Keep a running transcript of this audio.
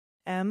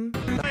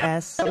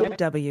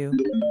MSW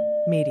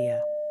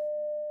Media.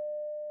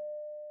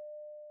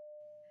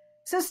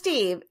 So,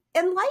 Steve,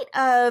 in light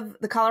of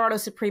the Colorado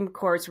Supreme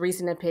Court's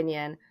recent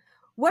opinion,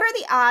 what are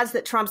the odds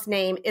that Trump's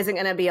name isn't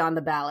going to be on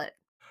the ballot?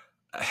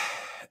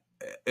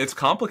 It's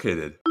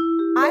complicated.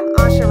 I'm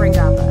Asha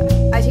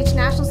Rangappa. I teach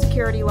national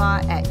security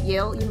law at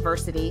Yale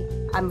University.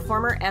 I'm a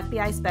former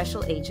FBI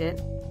special agent,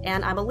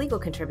 and I'm a legal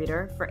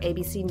contributor for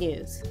ABC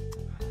News.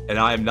 And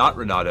I am not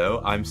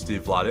Renato. I'm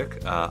Steve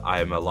Vladeck.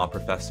 I am a law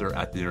professor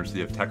at the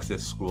University of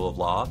Texas School of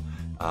Law.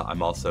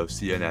 I'm also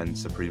CNN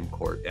Supreme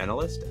Court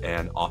analyst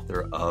and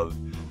author of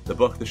the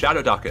book, The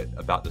Shadow Docket,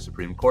 about the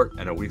Supreme Court,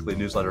 and a weekly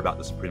newsletter about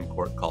the Supreme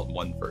Court called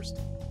One First.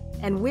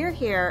 And we're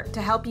here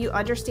to help you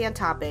understand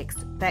topics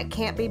that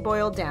can't be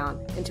boiled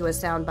down into a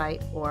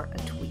soundbite or a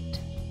tweet.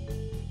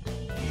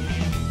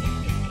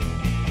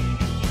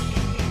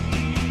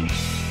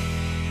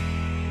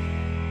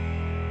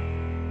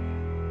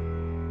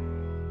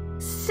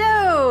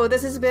 So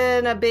this has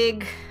been a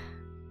big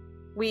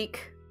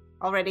week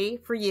already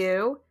for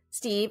you,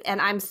 Steve, and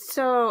I'm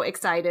so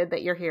excited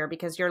that you're here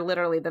because you're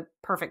literally the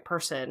perfect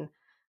person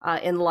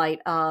in light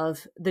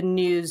of the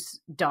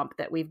news dump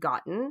that we've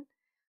gotten.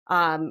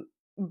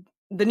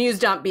 The news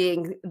dump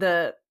being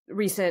the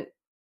recent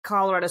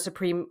Colorado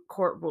Supreme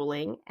Court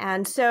ruling.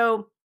 And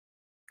so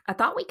I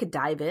thought we could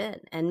dive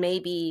in and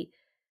maybe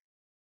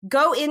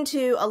go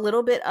into a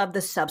little bit of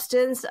the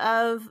substance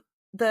of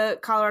the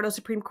Colorado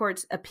Supreme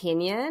Court's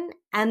opinion,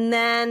 and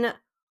then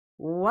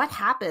what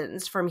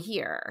happens from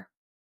here.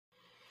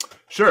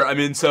 Sure. I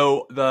mean,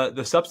 so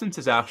the substance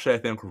is actually, I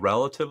think,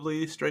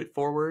 relatively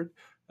straightforward.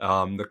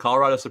 The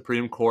Colorado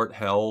Supreme Court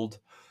held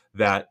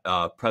that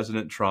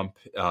President Trump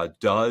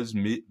does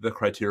meet the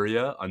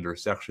criteria under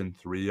Section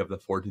 3 of the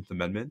 14th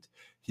Amendment.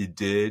 He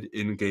did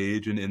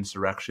engage in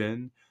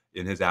insurrection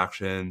in his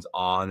actions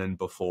on and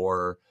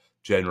before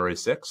January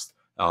 6th.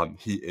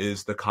 He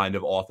is the kind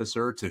of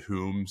officer to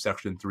whom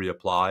Section 3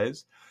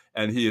 applies,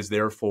 and he is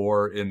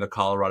therefore, in the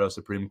Colorado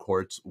Supreme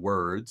Court's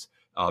words,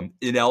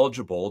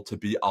 ineligible to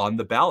be on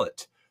the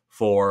ballot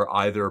for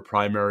either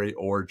primary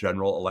or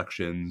general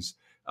elections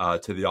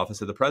to the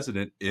office of the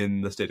president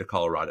in the state of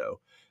Colorado.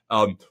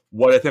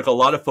 What I think a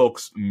lot of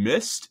folks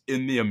missed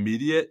in the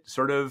immediate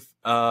sort of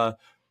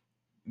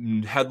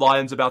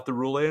headlines about the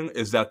ruling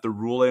is that the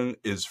ruling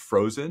is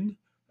frozen.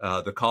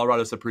 The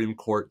Colorado Supreme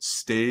Court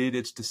stayed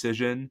its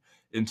decision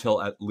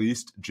until at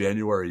least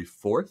January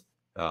 4th,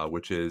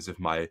 which is, if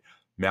my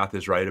math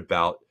is right,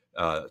 about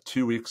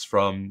 2 weeks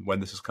from when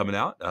this is coming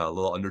out, a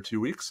little under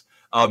 2 weeks.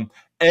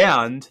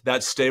 And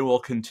that stay will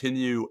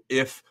continue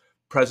if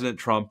President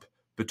Trump,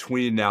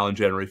 between now and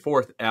January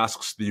 4th,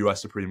 asks the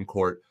U.S. Supreme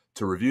Court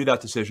to review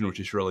that decision, which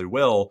he surely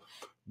will,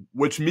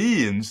 which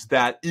means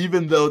that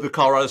even though the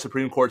Colorado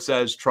Supreme Court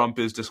says Trump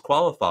is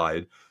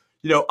disqualified,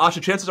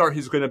 Asha, chances are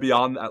he's going to be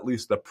on at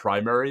least the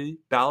primary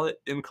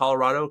ballot in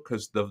Colorado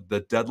because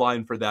the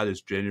deadline for that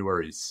is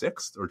January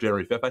 6th or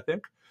January 5th, I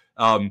think.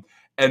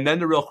 And then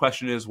the real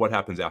question is what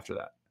happens after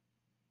that?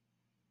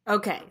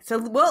 Okay, so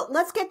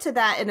let's get to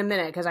that in a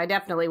minute because I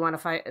definitely want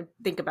to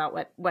think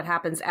about what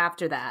happens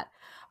after that.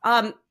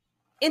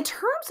 In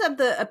terms of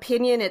the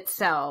opinion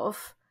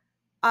itself,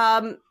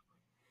 so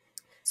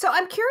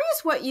I'm curious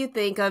what you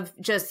think of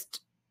just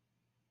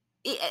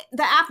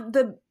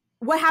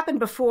what happened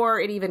before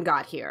it even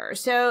got here.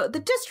 So the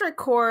district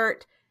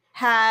court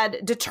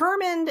had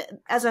determined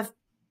as a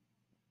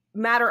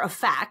matter of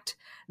fact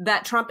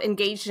that Trump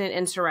engaged in an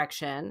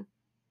insurrection,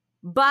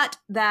 but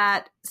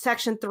that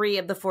Section 3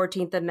 of the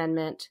 14th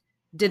Amendment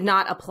did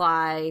not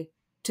apply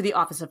to the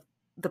office of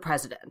the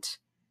president.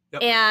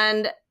 Yep.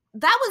 And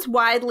that was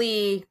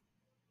widely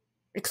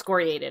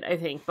excoriated, I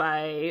think,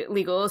 by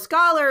legal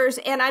scholars.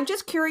 And I'm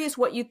just curious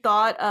what you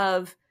thought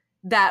of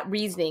that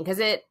reasoning,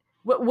 because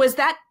was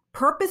that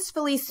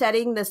purposefully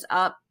setting this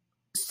up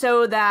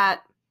so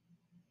that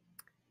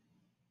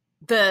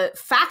the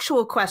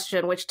factual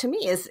question, which to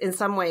me is in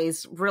some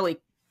ways really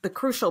the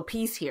crucial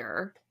piece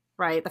here,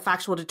 right? The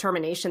factual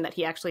determination that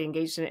he actually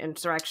engaged in an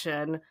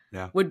insurrection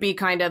would be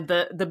kind of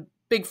the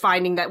big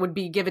finding that would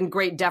be given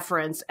great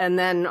deference. And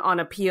then on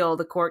appeal,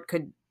 the court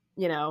could,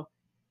 was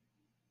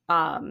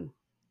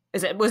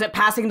it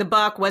passing the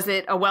buck? Was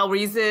it a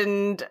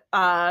well-reasoned,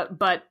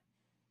 but,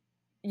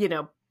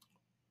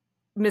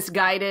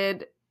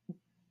 misguided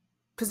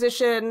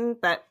position?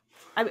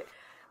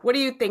 What do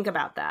you think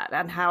about that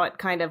and how it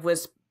kind of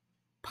was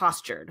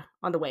postured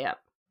on the way up?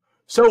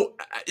 So,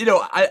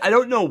 I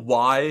don't know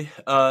why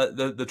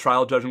the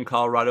trial judge in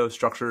Colorado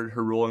structured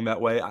her ruling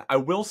that way. I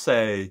will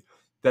say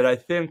that I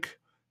think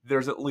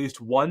there's at least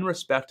one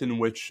respect in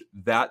which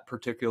that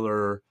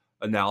particular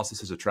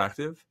analysis is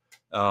attractive,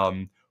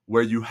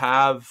 where you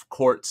have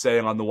courts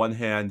saying, on the one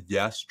hand,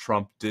 yes,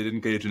 Trump did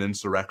engage in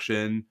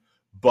insurrection,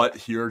 but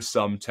here's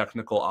some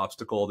technical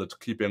obstacle that's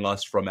keeping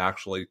us from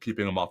actually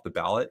keeping him off the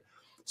ballot.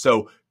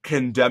 So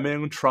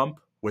condemning Trump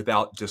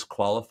without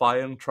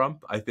disqualifying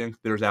Trump, I think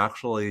there's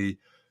actually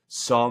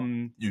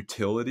some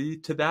utility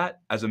to that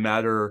as a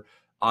matter,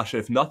 Asha,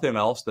 if nothing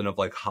else, than of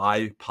like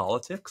high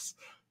politics.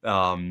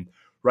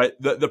 right?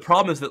 The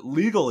problem is that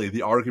legally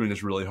the argument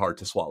is really hard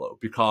to swallow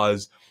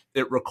because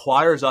it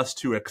requires us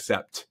to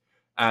accept,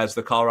 as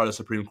the Colorado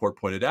Supreme Court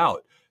pointed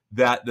out,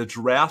 that the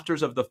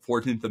drafters of the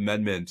 14th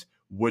Amendment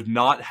would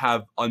not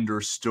have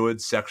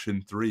understood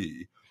Section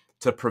 3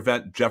 to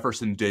prevent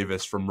Jefferson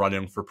Davis from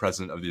running for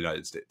president of the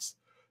United States.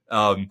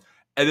 And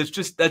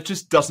that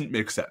just doesn't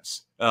make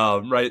sense,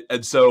 right?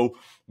 And so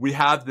we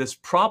have this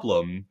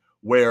problem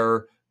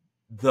where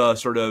the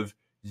sort of,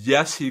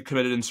 yes, he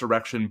committed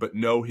insurrection, but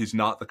no, he's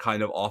not the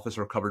kind of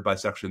officer covered by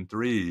Section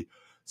 3,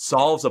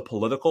 solves a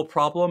political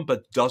problem,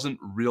 but doesn't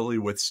really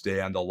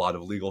withstand a lot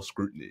of legal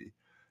scrutiny.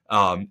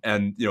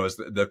 And, as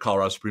the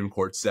Colorado Supreme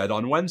Court said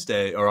on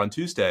Wednesday or on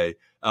Tuesday,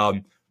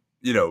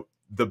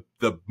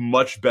 the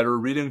much better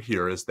reading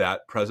here is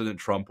that President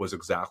Trump was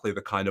exactly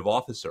the kind of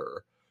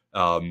officer,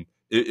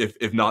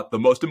 if not the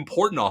most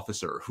important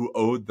officer, who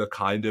owed the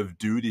kind of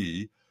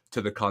duty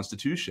to the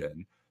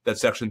Constitution that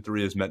Section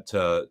 3 is meant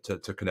to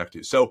connect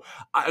to. So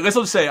I guess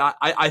I'll just say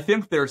I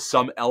think there's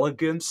some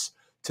elegance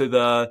to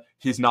the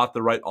he's not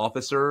the right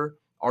officer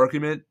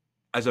argument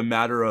as a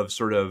matter of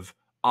sort of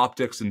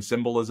optics and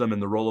symbolism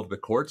and the role of the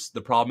courts.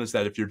 The problem is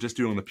that if you're just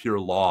doing the pure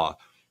law,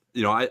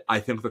 I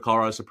think the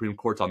Colorado Supreme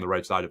Court's on the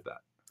right side of that.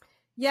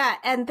 Yeah,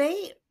 and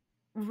they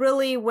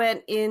really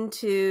went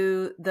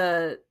into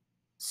the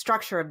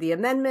structure of the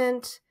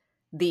amendment,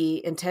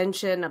 the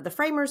intention of the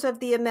framers of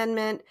the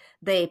amendment.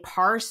 They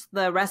parsed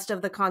the rest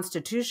of the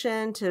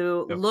Constitution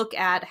to look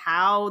at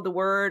how the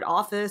word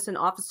office and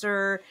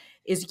officer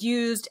is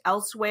used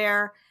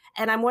elsewhere.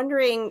 And I'm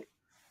wondering,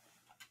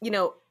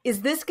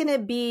 is this going to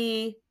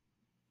be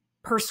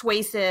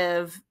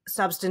persuasive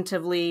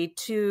substantively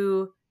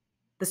to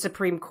the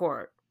Supreme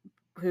Court,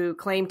 who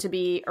claim to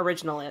be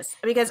originalists?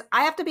 Because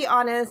I have to be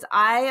honest,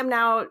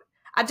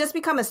 I've just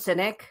become a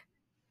cynic.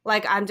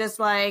 Like, I'm just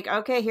like,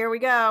 okay, here we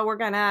go. We're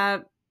going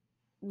to,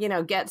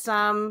 get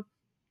some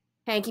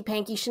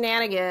hanky-panky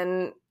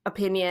shenanigan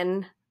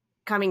opinion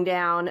coming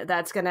down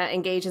that's going to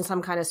engage in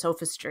some kind of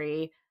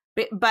sophistry.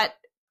 But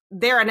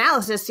their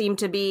analysis seemed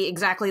to be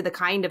exactly the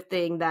kind of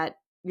thing that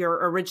your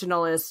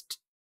originalist,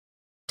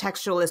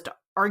 textualist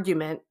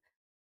argument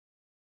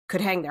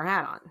could hang their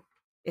hat on,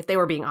 if they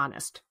were being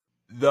honest.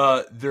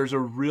 There's a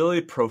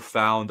really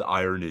profound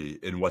irony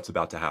in what's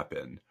about to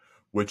happen,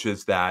 which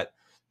is that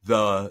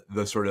the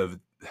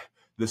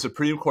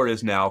Supreme Court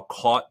is now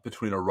caught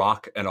between a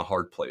rock and a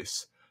hard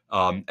place.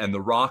 And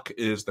the rock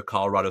is the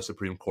Colorado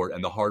Supreme Court,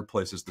 and the hard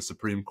place is the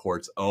Supreme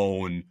Court's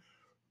own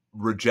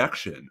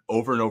rejection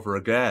over and over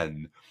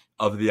again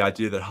of the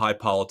idea that high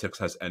politics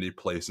has any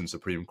place in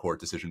Supreme Court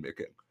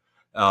decision-making.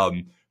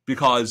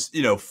 Because,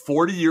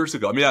 40 years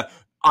ago,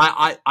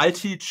 I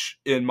teach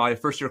in my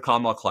first-year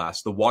common law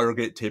class the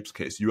Watergate tapes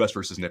case, U.S.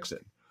 versus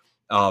Nixon,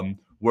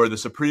 where the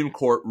Supreme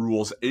Court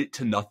rules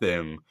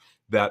 8-0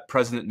 that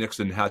President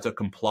Nixon had to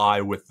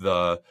comply with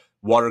the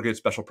Watergate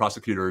special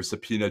prosecutor's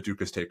subpoena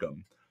ducis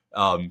tecum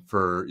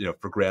for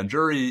grand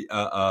jury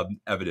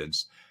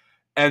evidence.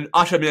 And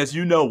Asha, as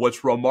you know,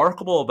 what's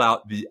remarkable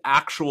about the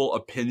actual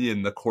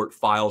opinion the court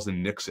files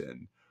in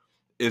Nixon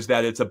is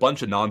that it's a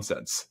bunch of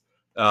nonsense.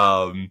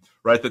 Right?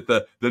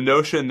 That the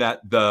notion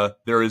that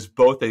there is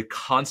both a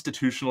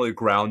constitutionally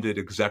grounded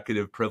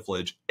executive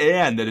privilege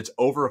and that it's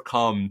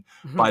overcome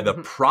by the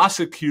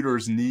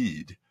prosecutor's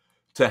need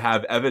to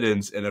have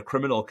evidence in a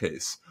criminal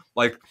case.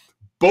 Like,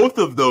 both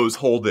of those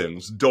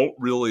holdings don't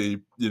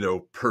really,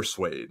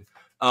 persuade.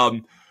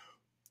 And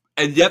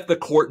yet the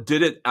court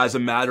did it as a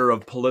matter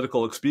of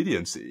political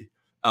expediency.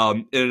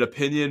 In an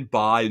opinion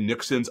by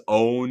Nixon's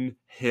own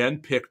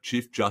hand-picked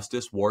Chief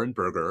Justice, Warren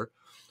Burger,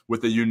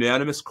 with a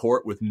unanimous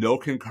court, with no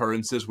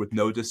concurrences, with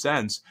no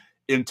dissents,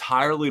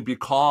 entirely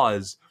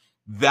because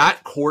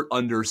that court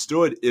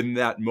understood in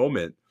that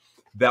moment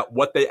that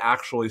what they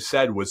actually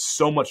said was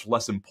so much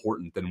less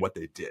important than what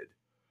they did.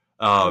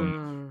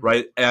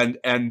 Right.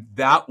 And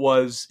that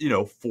was,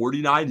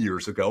 49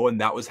 years ago. And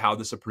that was how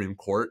the Supreme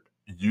Court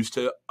used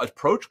to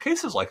approach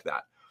cases like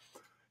that.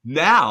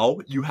 Now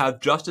you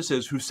have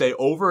justices who say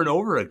over and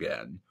over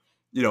again,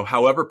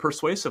 however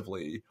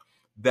persuasively,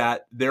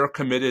 that they're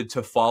committed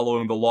to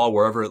following the law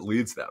wherever it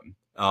leads them.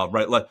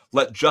 Right.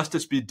 Let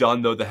justice be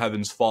done, though the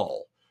heavens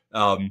fall.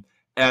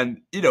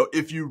 And,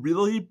 if you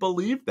really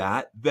believe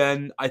that,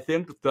 then I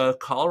think the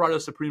Colorado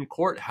Supreme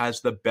Court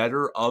has the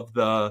better of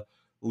the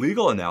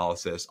legal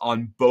analysis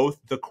on both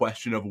the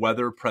question of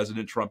whether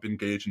President Trump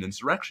engaged in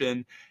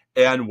insurrection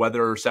and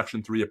whether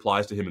Section 3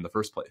 applies to him in the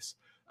first place.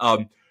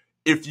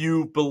 If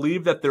you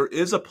believe that there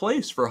is a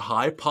place for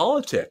high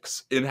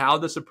politics in how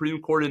the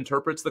Supreme Court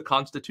interprets the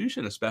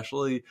Constitution,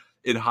 especially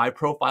in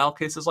high-profile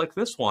cases like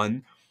this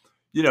one,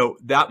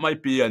 that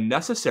might be a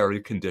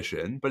necessary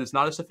condition, but it's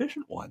not a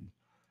sufficient one.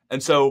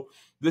 And so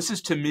this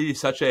is, to me,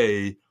 such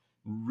a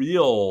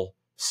real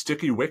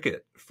sticky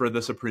wicket for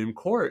the Supreme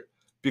Court,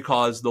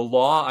 because the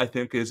law, I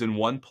think, is in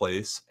one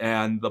place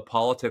and the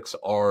politics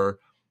are,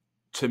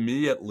 to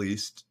me at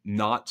least,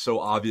 not so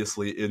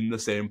obviously in the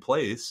same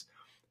place.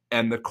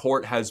 And the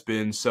court has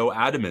been so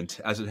adamant,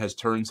 as it has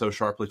turned so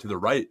sharply to the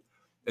right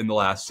in the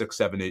last 6,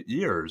 7, 8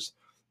 years,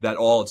 that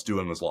all it's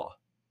doing is law.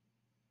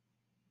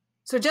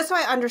 So just so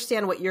I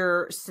understand what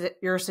you're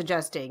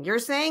suggesting, you're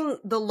saying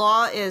the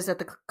law is that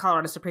the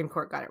Colorado Supreme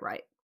Court got it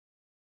right.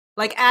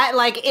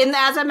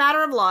 As a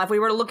matter of law, if we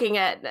were looking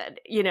at,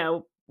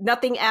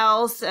 nothing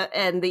else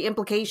and the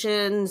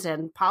implications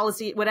and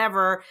policy,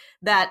 whatever,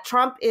 that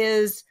Trump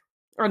is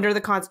under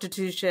the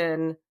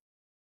Constitution,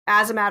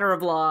 as a matter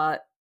of law,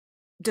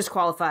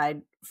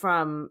 disqualified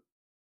from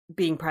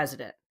being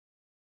president.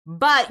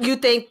 But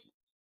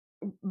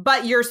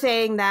you're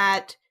saying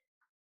that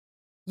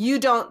you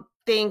don't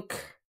think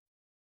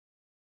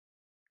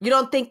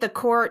the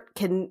court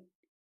can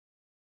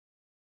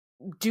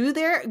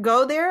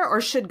go there or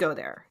should go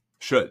there?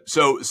 Should.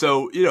 So,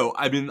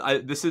 I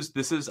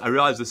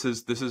realize this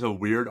is a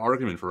weird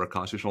argument for a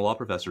constitutional law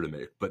professor to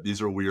make, but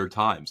these are weird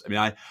times. I mean,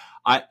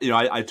 I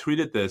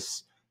tweeted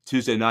this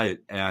Tuesday night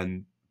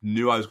and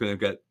knew I was going to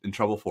get in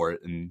trouble for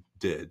it and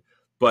did.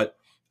 But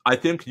I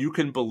think you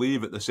can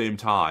believe at the same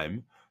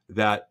time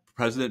that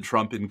President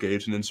Trump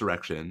engaged in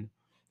insurrection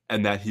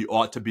and that he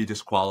ought to be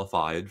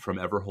disqualified from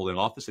ever holding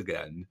office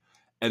again,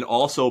 and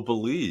also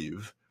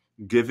believe,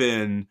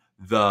 given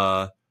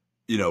the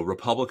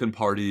Republican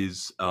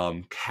Party's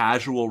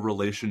casual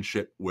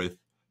relationship with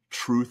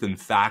truth and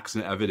facts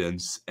and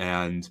evidence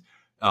and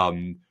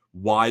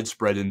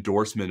widespread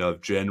endorsement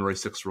of January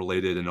 6th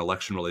related and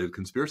election related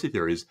conspiracy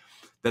theories,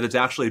 that it's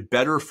actually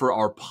better for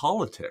our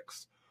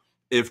politics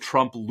if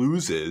Trump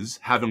loses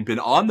having been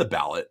on the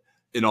ballot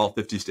in all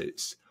 50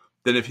 states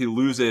than if he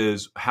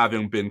loses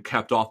having been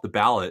kept off the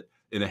ballot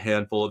in a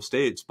handful of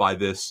states by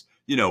this,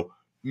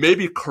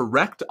 maybe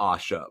correct,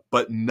 Asha,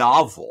 but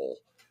novel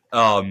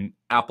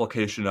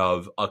application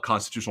of a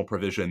constitutional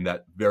provision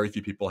that very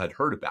few people had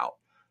heard about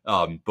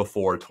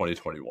before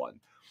 2021.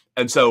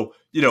 And so,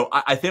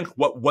 I think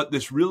what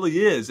this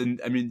really is, and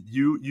I mean,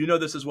 you know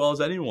this as well as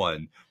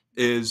anyone,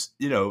 is,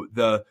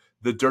 the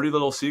dirty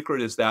little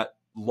secret is that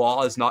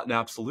law is not an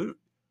absolute,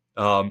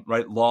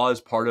 right? Law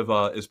is part of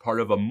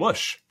a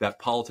mush that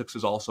politics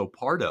is also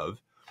part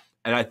of.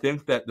 And I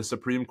think that the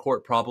Supreme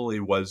Court probably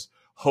was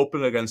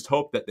hoping against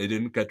hope that they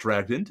didn't get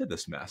dragged into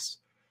this mess.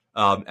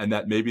 And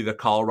that maybe the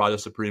Colorado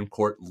Supreme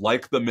Court,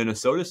 like the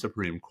Minnesota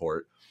Supreme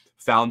Court,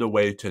 found a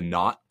way to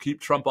not keep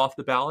Trump off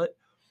the ballot.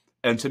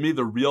 And to me,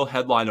 the real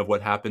headline of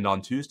what happened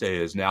on Tuesday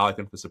is now I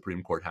think the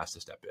Supreme Court has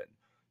to step in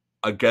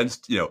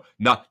against,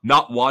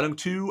 not wanting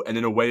to, and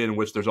in a way in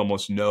which there's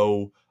almost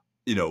no,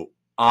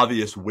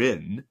 obvious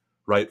win,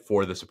 right,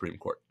 for the Supreme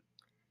Court.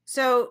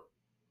 So,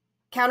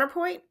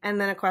 counterpoint,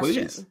 and then a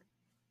question. Please.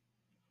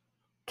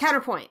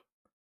 Counterpoint.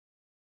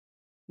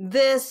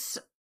 This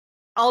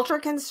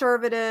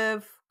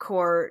ultra-conservative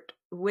court,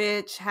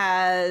 which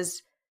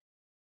has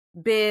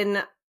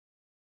been,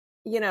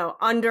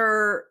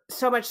 under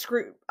so much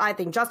I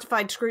think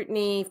justified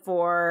scrutiny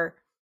for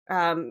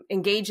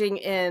engaging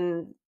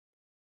in,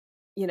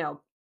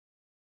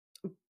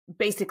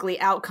 basically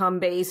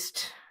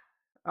outcome-based,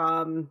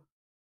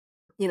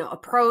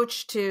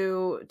 approach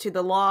to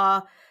the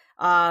law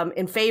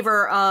in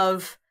favor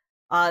of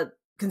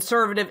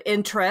conservative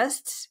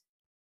interests,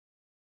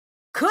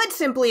 could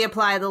simply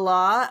apply the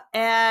law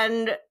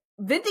and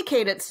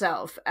vindicate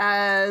itself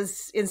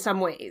as, in some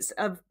ways,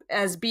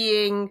 as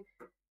being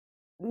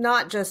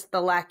not just the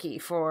lackey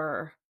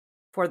for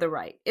the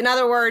right. In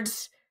other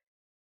words,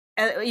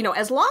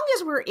 as long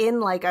as we're in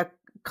like a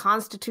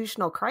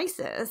constitutional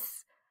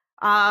crisis,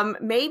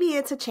 maybe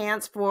it's a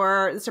chance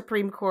for the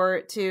Supreme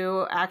Court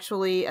to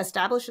actually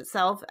establish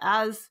itself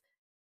as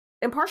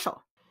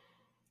impartial.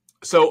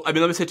 So, let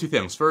me say two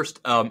things. First,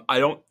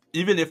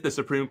 even if the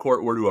Supreme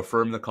Court were to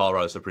affirm the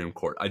Colorado Supreme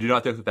Court, I do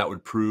not think that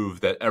would prove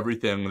that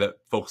everything that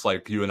folks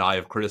like you and I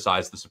have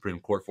criticized the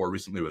Supreme Court for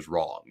recently was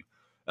wrong.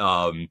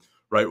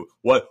 Right?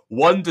 What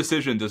one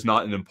decision does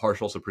not an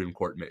impartial Supreme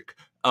Court make?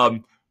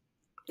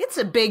 It's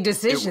a big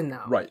decision,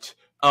 though. Right.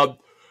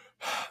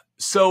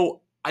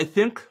 So I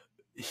think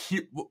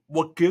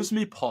what gives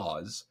me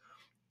pause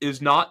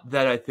is not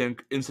that I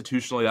think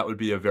institutionally that would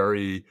be a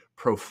very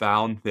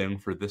profound thing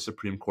for this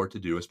Supreme Court to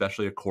do,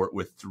 especially a court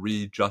with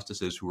 3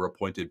 justices who were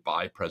appointed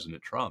by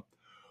President Trump.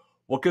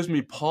 What gives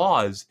me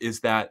pause is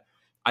that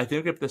I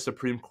think if the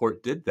Supreme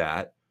Court did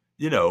that,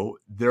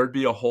 there'd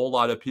be a whole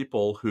lot of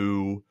people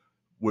who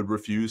would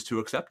refuse to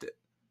accept it.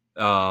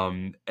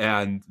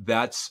 And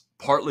that's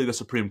partly the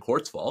Supreme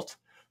Court's fault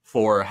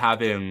for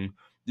having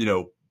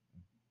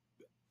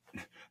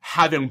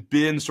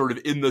been sort of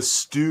in the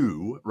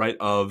stew, right,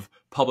 of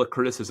public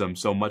criticism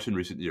so much in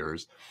recent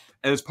years.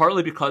 And it's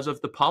partly because of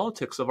the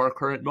politics of our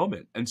current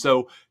moment. And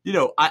so,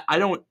 I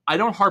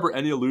don't harbor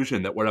any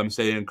illusion that what I'm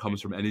saying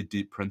comes from any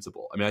deep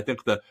principle. I mean, I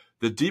think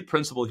the deep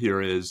principle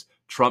here is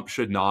Trump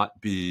should not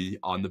be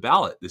on the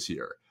ballot this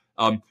year.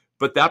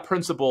 But that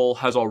principle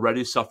has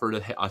already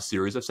suffered a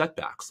series of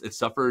setbacks. It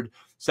suffered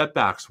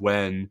setbacks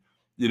when,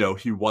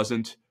 he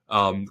wasn't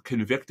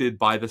convicted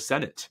by the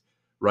Senate,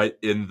 right,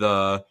 in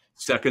the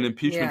second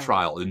impeachment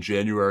trial in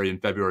January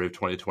and February of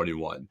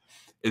 2021.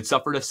 It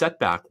suffered a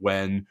setback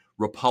when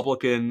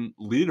Republican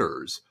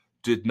leaders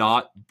did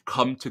not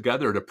come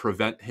together to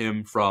prevent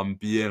him from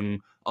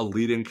being a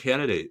leading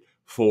candidate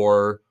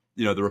for,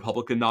 the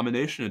Republican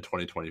nomination in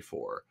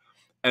 2024.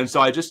 And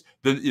so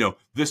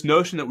this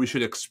notion that we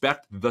should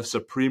expect the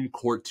Supreme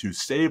Court to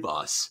save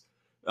us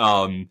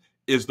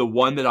is the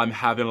one that I'm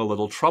having a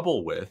little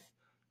trouble with,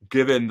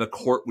 given the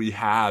court we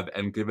have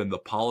and given the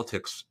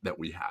politics that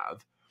we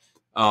have,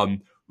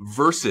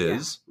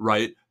 versus,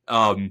 right,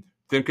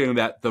 thinking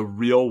that the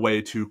real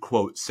way to,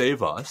 quote,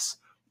 save us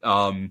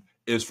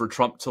is for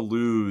Trump to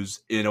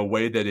lose in a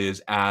way that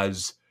is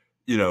as,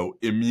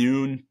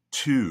 immune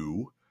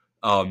to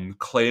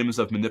claims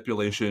of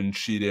manipulation,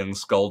 cheating,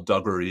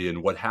 skullduggery,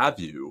 and what have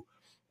you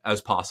as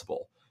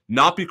possible.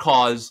 Not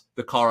because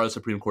the Colorado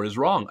Supreme Court is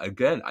wrong.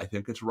 Again, I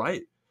think it's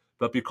right.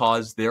 But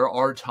because there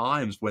are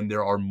times when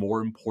there are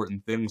more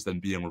important things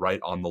than being right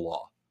on the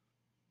law.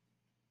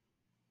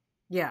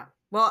 Yeah.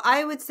 Well,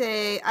 I would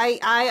say,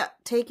 I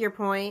take your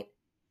point.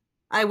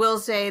 I will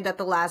say that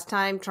the last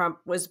time Trump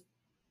was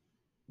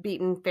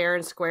beaten fair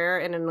and square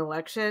in an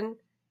election,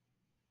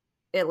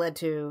 it led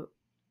to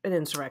an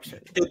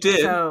insurrection. It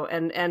did. So,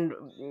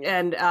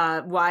 and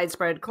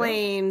widespread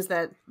claims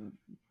that,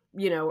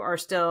 are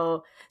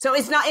still, so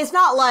it's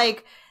not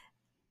like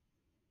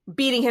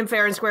beating him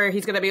fair and square,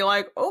 he's going to be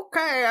like,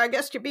 okay, I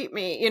guess you beat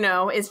me.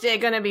 It's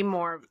going to be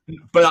more.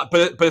 But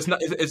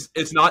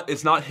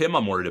it's not him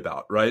I'm worried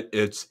about, right?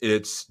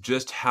 It's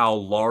just how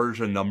large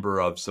a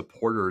number of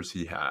supporters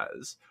he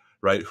has,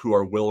 right, who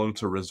are willing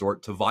to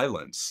resort to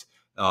violence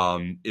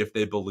if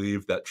they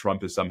believe that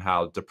Trump is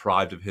somehow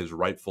deprived of his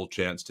rightful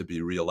chance to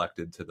be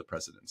reelected to the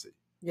presidency.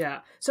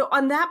 Yeah. So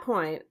on that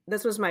point,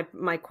 this was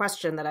my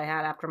question that I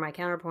had after my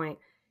counterpoint.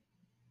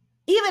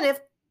 Even if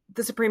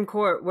the Supreme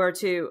Court were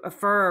to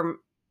affirm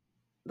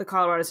the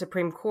Colorado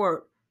Supreme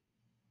Court,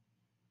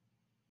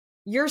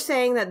 you're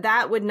saying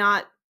that would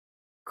not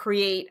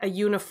create a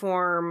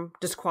uniform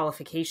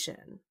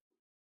disqualification.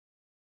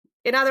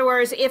 In other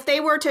words, if they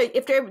were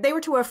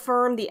to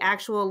affirm the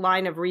actual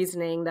line of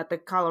reasoning that the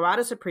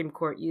Colorado Supreme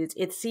Court used,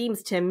 it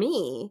seems to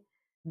me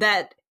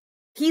that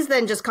he's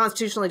then just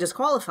constitutionally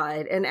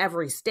disqualified in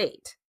every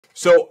state.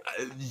 So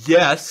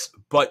yes,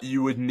 but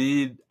you would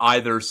need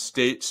either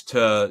states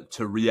to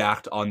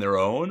react on their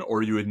own,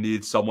 or you would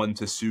need someone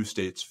to sue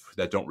states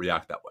that don't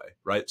react that way,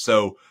 right?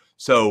 So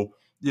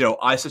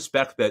I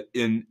suspect that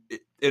in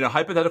a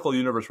hypothetical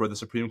universe where the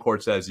Supreme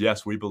Court says,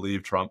 yes, we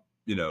believe Trump,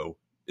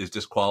 is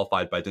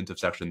disqualified by dint of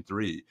Section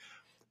 3,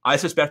 I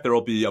suspect there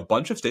will be a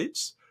bunch of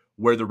states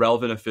where the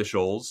relevant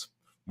officials,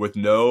 with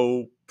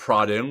no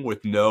prodding,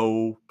 with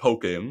no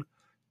poking,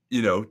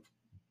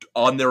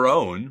 on their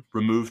own,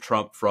 remove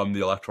Trump from the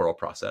electoral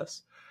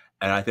process.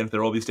 And I think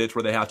there will be states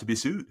where they have to be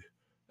sued.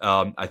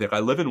 I think I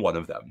live in one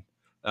of them,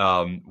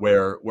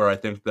 where I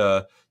think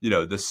the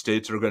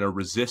states are going to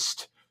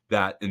resist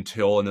that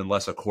until and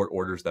unless a court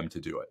orders them to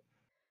do it.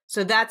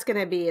 So that's going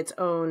to be its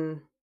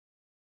own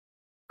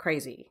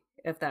crazy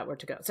if that were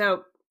to go.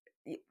 So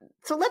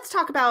let's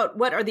talk about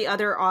what are the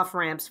other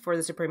off-ramps for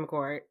the Supreme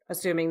Court,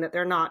 assuming that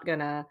they're not going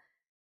to,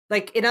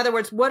 in other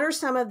words, what are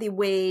some of the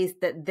ways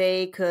that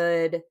they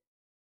could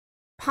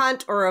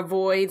punt or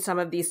avoid some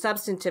of these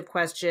substantive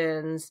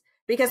questions?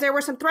 Because there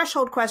were some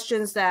threshold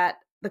questions that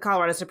the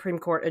Colorado Supreme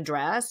Court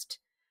addressed.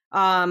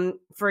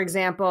 For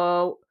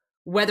example,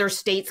 whether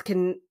states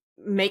can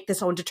make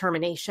this own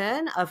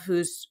determination of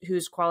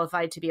who's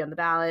qualified to be on the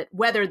ballot,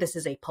 whether this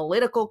is a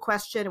political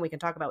question, and we can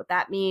talk about what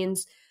that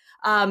means.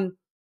 And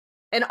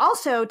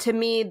also, to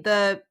me,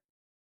 the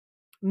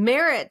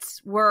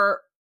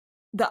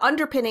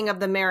underpinning of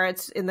the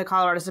merits in the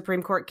Colorado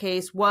Supreme Court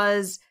case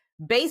was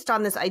based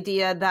on this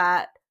idea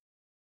that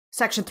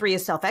Section 3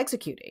 is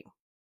self-executing.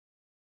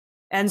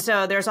 And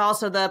so there's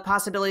also the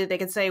possibility that they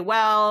could say,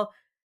 well,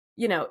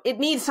 it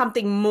needs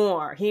something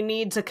more. He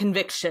needs a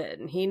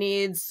conviction. He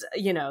needs,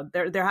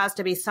 there has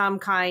to be some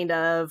kind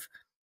of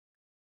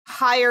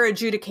higher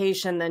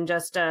adjudication than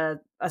just a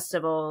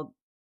civil,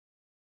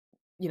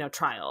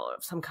 trial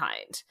of some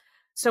kind.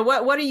 So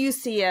what do you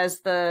see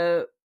as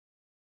the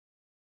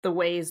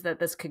ways that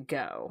this could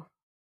go?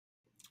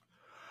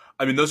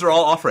 I mean, those are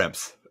all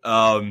off-ramps,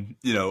 and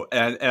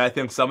I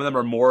think some of them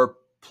are more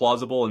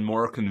plausible and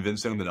more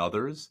convincing than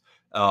others.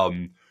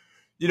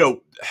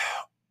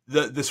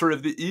 The sort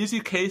of the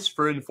easy case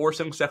for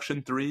enforcing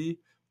Section 3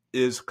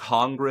 is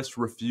Congress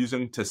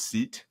refusing to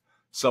seat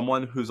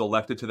someone who's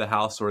elected to the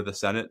House or the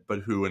Senate,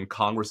 but who, in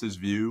Congress's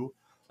view,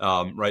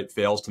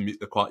 fails to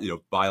meet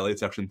violate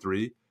Section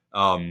 3.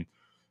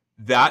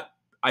 That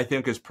I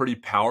think is pretty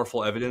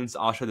powerful evidence,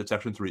 Asha, that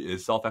Section 3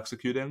 is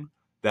self-executing.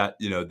 That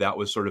that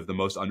was sort of the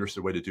most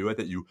understood way to do it.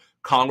 That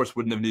Congress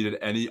wouldn't have needed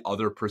any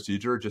other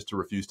procedure just to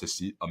refuse to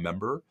seat a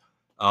member.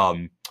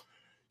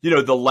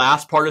 The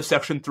last part of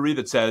Section 3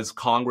 that says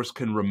Congress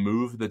can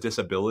remove the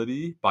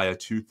disability by a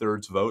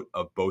 2/3 vote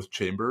of both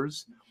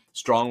chambers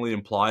strongly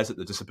implies that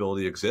the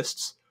disability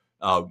exists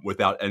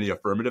without any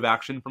affirmative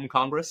action from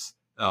Congress.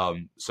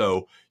 I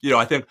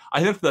think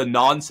the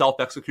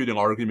non-self-executing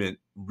argument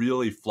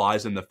really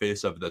flies in the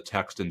face of the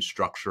text and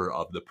structure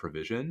of the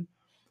provision,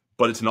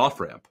 but it's an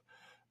off-ramp.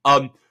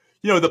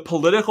 The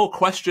political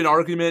question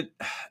argument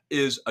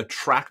is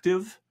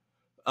attractive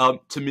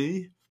to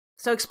me.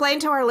 So explain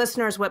to our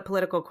listeners what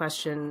political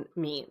question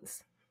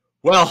means.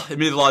 Well, it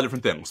means a lot of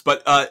different things,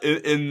 but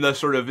in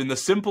the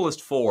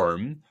simplest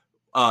form,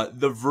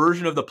 the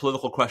version of the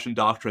political question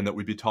doctrine that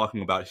we'd be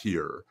talking about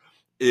here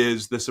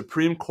is the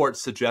Supreme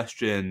Court's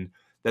suggestion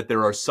that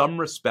there are some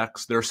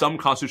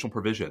constitutional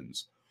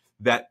provisions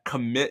that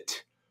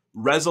commit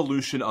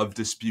resolution of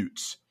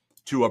disputes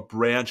to a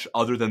branch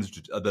other than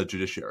the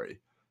judiciary.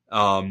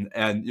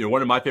 And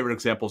one of my favorite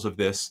examples of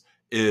this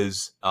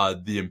is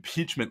the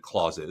impeachment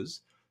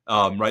clauses.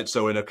 Right.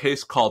 So in a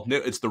case called,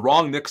 it's the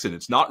wrong Nixon,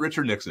 it's not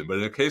Richard Nixon, but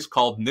in a case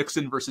called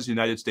Nixon versus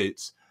United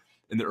States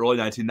in the early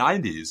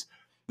 1990s,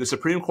 the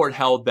Supreme Court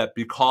held that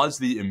because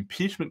the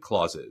impeachment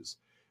clauses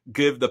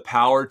give the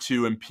power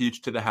to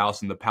impeach to the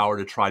House and the power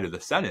to try to the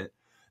Senate,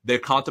 they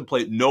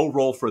contemplate no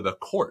role for the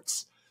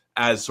courts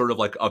as sort of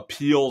like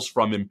appeals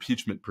from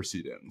impeachment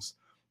proceedings.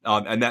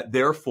 And that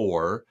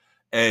therefore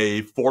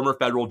a former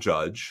federal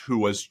judge who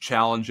was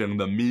challenging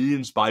the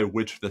means by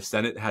which the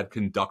Senate had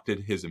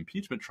conducted his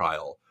impeachment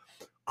trial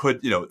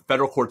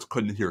federal courts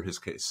couldn't hear his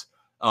case.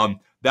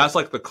 That's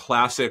like the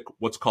classic,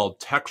 what's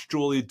called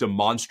textually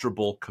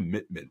demonstrable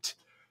commitment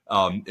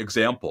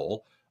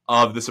example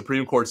of the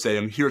Supreme Court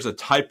saying, here's a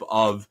type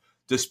of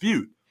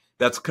dispute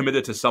that's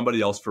committed to somebody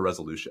else for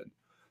resolution.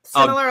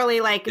 Similarly,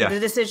 the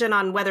decision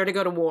on whether to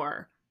go to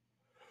war.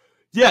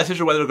 Yeah,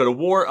 decision whether to go to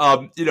war.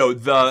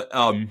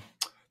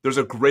 There's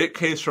a great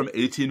case from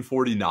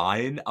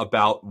 1849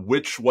 about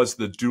which was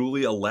the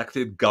duly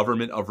elected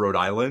government of Rhode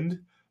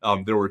Island.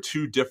 There were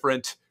two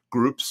different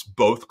groups,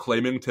 both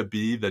claiming to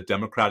be the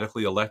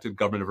democratically elected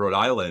government of Rhode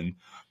Island.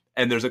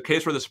 And there's a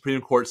case where the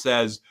Supreme Court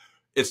says,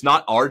 it's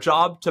not our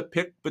job to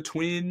pick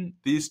between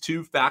these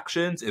two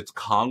factions. It's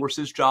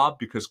Congress's job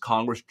because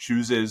Congress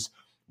chooses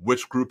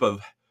which group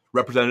of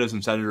representatives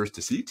and senators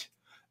to seat.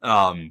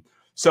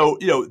 So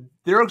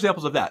there are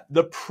examples of that.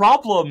 The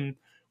problem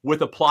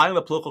with applying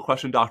the political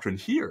question doctrine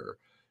here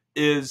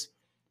is,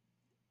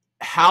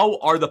 how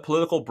are the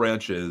political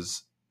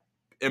branches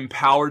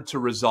empowered to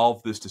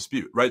resolve this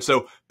dispute, right?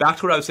 So back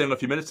to what I was saying a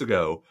few minutes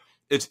ago,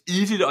 it's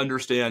easy to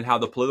understand how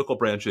the political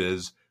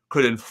branches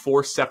could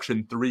enforce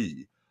Section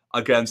 3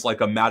 against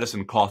like a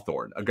Madison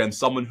Cawthorn, against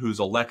someone who's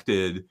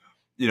elected,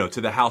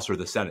 to the House or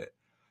the Senate.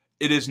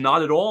 It is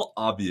not at all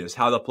obvious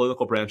how the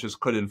political branches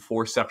could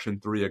enforce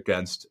Section 3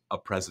 against a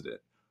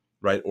president,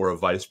 right, or a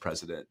vice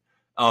president.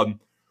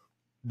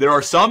 There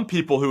are some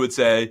people who would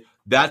say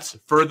that's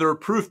further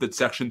proof that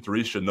Section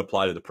 3 shouldn't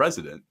apply to the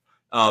president.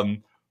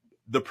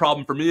 The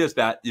problem for me is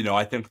that,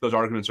 I think those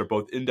arguments are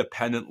both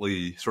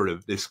independently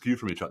they skew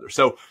from each other.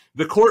 So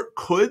the court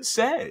could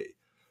say,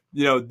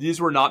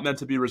 these were not meant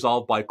to be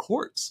resolved by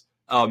courts.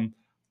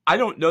 I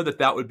don't know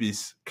that would be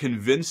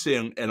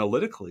convincing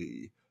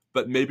analytically,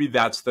 but maybe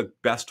that's the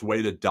best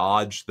way to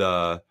dodge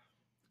the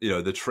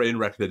train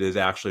wreck that is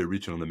actually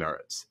reaching the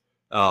merits.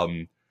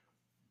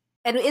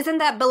 And isn't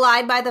that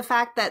belied by the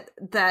fact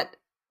that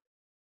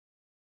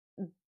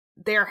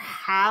there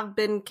have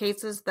been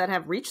cases that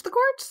have reached the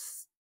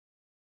courts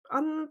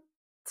under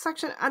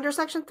Section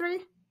 3?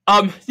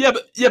 But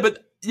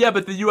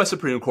the U.S.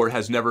 Supreme Court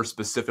has never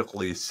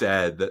specifically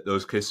said that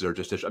those cases are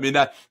justiciable. I mean,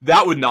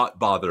 that would not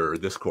bother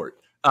this court.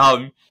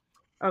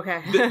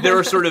 Okay. there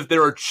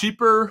are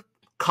cheaper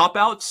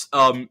cop-outs.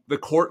 The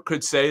court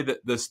could say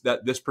that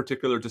this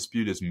particular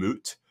dispute is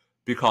moot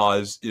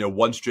because,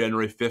 once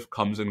January 5th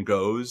comes and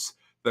goes,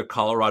 the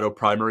Colorado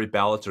primary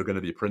ballots are going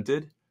to be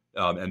printed,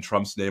 and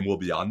Trump's name will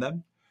be on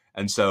them.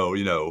 And so,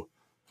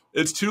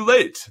 it's too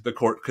late, the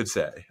court could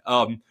say.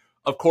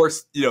 Of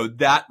course,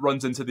 that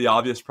runs into the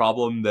obvious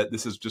problem that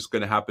this is just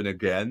going to happen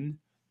again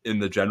in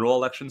the general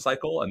election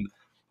cycle.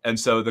 And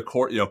so the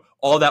court,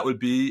 all that would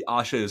be,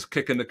 Asha, is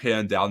kicking the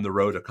can down the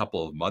road a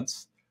couple of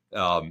months.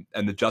 And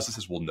the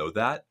justices will know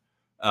that.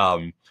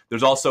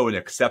 There's also an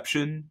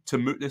exception to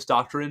mootness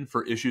doctrine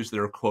for issues that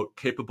are, quote,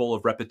 capable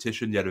of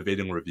repetition yet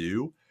evading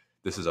review.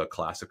 This is a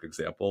classic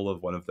example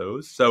of one of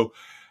those. So,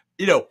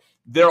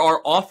 there are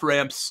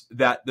off-ramps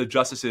that the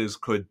justices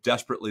could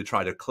desperately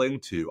try to cling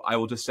to. I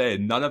will just say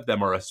none of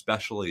them are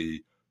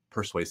especially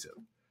persuasive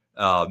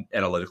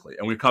analytically.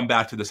 And we come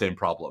back to the same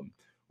problem,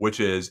 which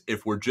is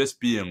if we're just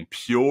being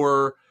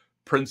pure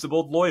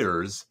principled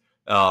lawyers,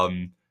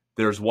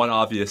 there's one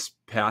obvious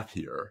path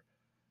here.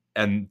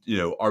 And,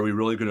 are we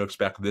really going to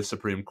expect this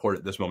Supreme Court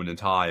at this moment in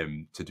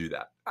time to do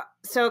that?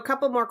 So a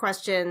couple more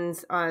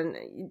questions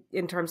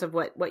in terms of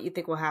what you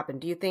think will happen.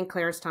 Do you think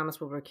Clarence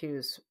Thomas will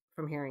recuse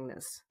from hearing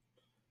this?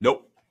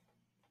 Nope,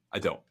 I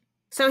don't.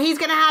 So he's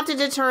going to have to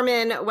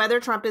determine whether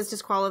Trump is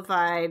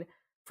disqualified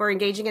for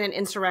engaging in an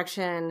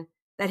insurrection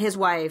that his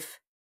wife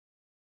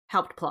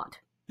helped plot.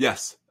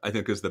 Yes, I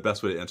think is the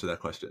best way to answer that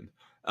question.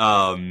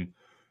 I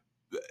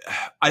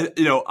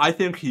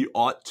think he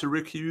ought to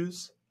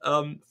recuse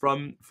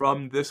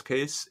from this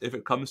case if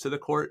it comes to the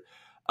court.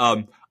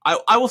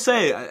 I will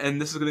say, and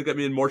this is going to get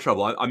me in more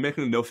trouble, I'm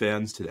making no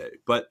fans today,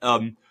 but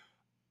I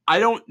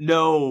don't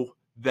know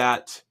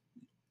that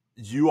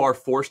you are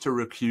forced to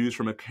recuse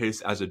from a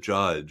case as a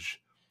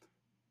judge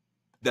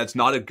that's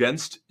not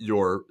against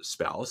your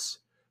spouse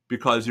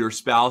because your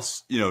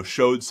spouse,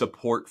 showed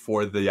support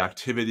for the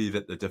activity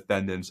that the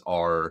defendants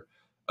are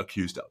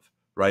accused of,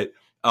 right?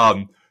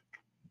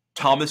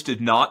 Thomas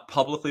did not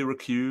publicly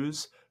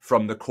recuse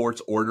from the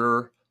court's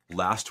order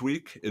last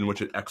week in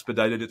which it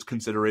expedited its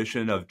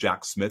consideration of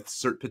Jack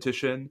Smith's cert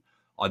petition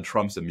on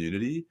Trump's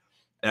immunity.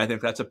 And I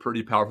think that's a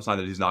pretty powerful sign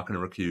that he's not going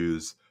to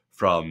recuse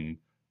from,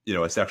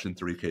 a Section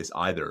 3 case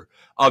either.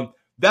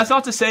 That's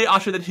not to say,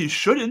 Asha, that he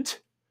shouldn't.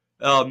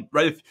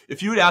 Right?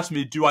 If you had asked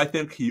me, do I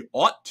think he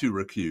ought to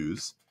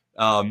recuse,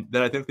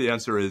 then I think the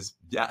answer is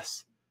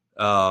yes.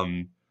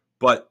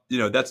 But,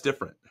 that's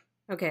different.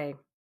 Okay.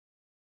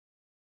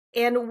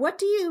 And what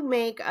do you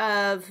make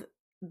of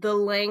the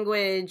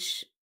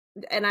language?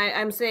 And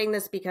I'm saying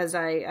this because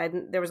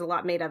there was a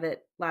lot made of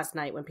it last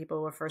night when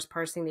people were first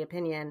parsing the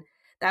opinion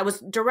that was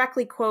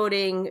directly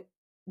quoting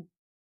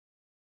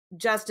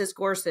Justice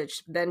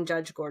Gorsuch, then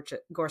Judge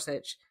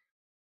Gorsuch,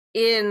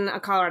 in a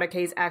Colorado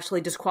case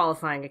actually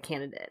disqualifying a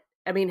candidate.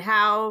 I mean,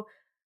 how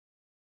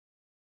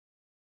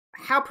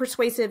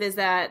persuasive is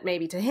that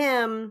maybe to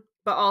him,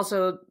 but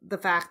also the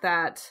fact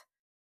that,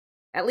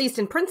 at least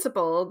in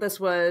principle, this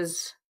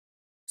was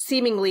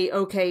seemingly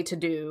okay to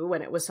do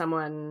when it was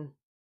someone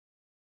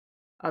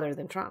other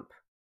than Trump.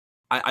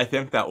 I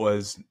think that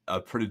was a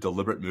pretty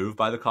deliberate move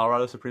by the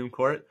Colorado Supreme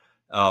Court.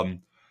 I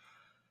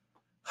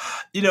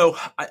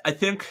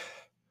think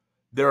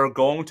there are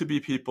going to be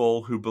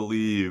people who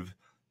believe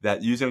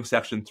that using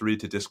Section 3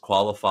 to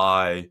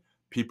disqualify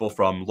people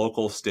from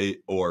local,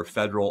 state, or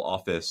federal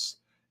office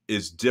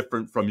is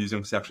different from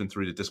using Section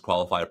 3 to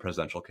disqualify a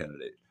presidential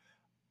candidate.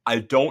 I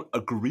don't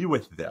agree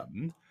with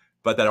them,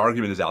 but that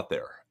argument is out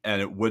there.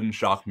 And it wouldn't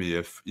shock me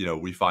if,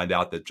 we find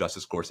out that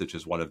Justice Gorsuch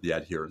is one of the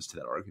adherents to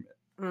that argument.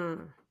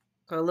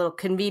 So a little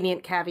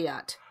convenient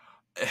caveat.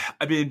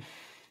 I mean,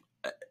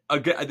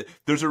 again,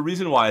 there's a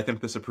reason why I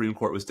think the Supreme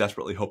Court was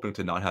desperately hoping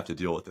to not have to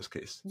deal with this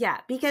case. Yeah,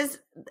 because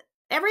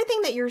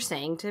everything that you're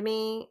saying to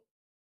me,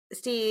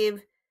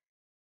 Steve,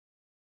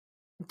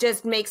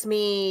 just makes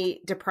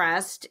me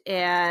depressed.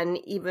 And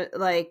even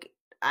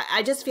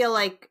I just feel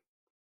like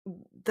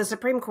the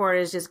Supreme Court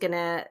is just going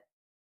to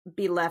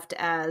be left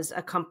as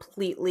a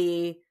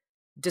completely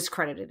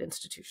discredited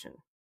institution.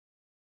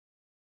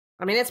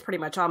 I mean, it's pretty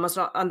much almost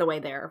on the way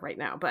there right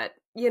now, but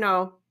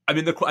I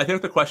mean, I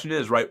think the question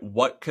is, right,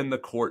 what can the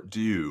court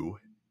do,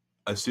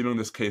 assuming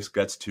this case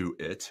gets to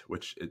it,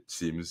 which it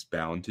seems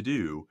bound to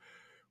do,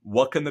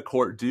 what can the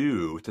court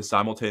do to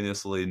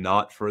simultaneously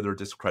not further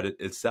discredit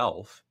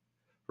itself,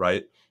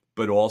 right,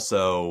 but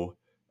also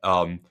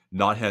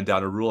not hand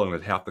down a ruling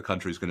that half the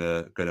country is going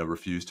to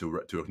refuse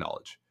to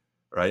acknowledge,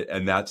 right?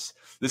 And this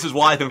is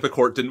why I think the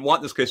court didn't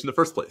want this case in the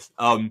first place.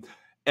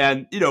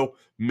 And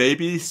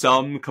maybe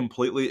some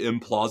completely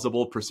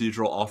implausible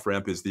procedural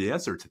off-ramp is the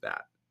answer to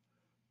that.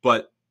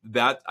 But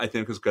that, I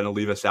think, is going to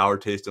leave a sour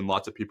taste in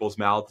lots of people's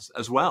mouths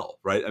as well,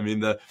 right? I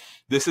mean,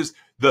 this is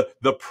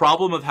the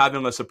problem of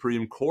having a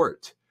Supreme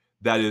Court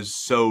that is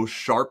so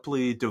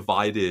sharply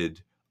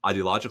divided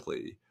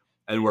ideologically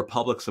and where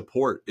public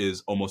support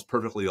is almost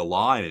perfectly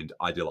aligned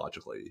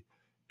ideologically,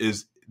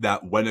 is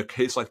that when a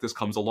case like this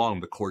comes along,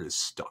 the court is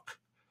stuck.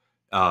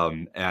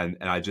 And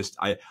I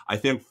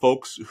think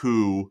folks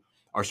who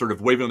are sort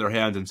of waving their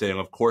hands and saying,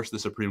 of course, the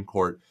Supreme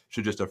Court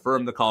should just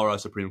affirm the Colorado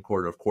Supreme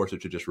Court, or of course,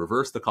 it should just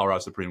reverse the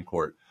Colorado Supreme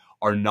Court,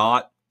 are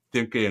not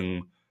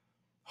thinking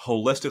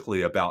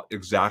holistically about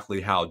exactly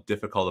how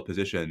difficult a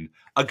position,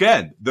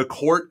 again, the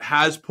court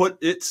has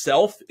put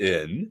itself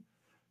in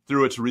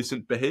through its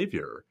recent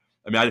behavior.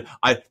 I mean,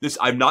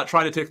 I'm not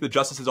trying to take the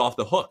justices off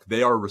the hook.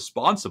 They are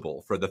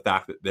responsible for the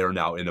fact that they're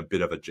now in a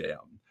bit of a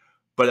jam,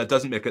 but it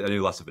doesn't make it any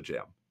less of a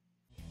jam.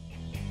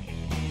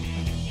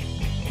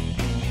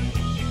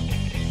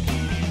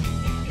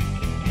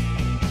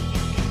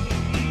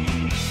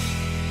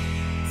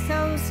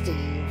 So,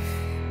 Steve,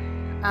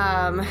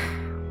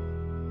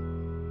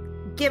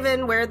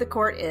 given where the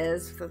court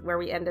is, where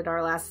we ended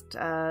our last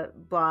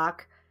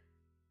block,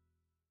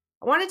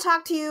 I want to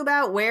talk to you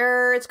about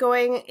where it's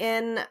going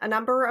in a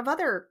number of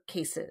other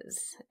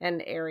cases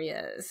and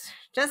areas.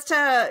 Just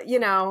to,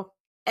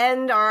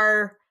 end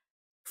our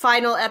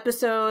final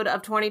episode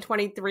of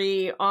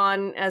 2023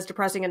 on as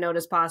depressing a note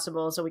as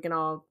possible, so we can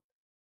all,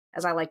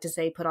 as I like to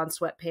say, put on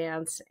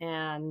sweatpants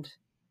and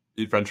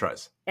eat French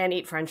fries. And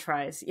eat French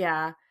fries,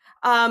 yeah.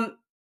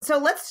 So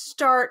let's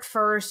start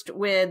first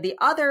with the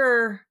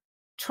other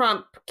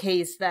Trump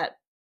case that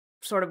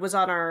sort of was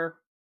on our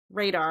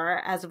radar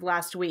as of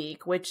last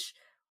week, which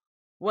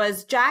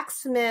was Jack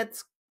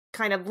Smith's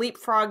kind of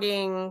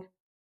leapfrogging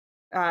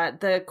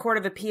the Court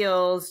of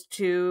Appeals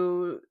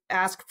to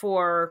ask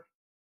for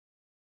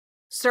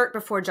cert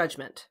before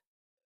judgment.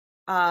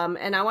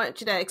 And I want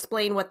you to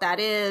explain what that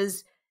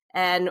is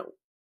and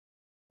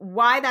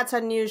why that's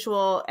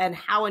unusual and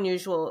how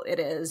unusual it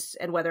is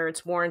and whether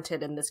it's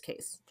warranted in this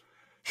case.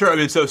 Sure. I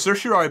mean, so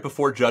certiorari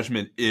before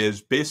judgment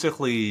is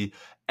basically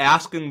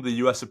asking the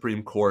U.S.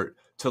 Supreme Court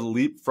to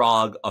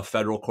leapfrog a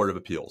federal court of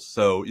appeals.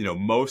 So,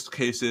 most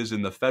cases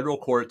in the federal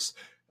courts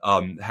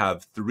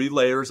have three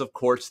layers of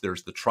courts.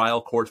 There's the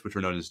trial courts, which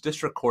are known as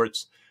district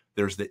courts.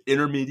 There's the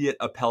intermediate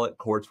appellate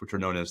courts, which are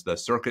known as the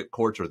circuit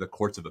courts or the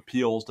courts of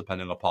appeals,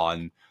 depending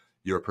upon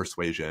your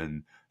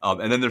persuasion.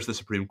 And then there's the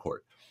Supreme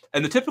Court.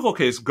 And the typical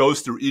case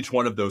goes through each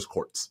one of those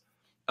courts.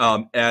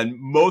 And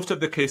most of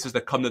the cases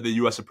that come to the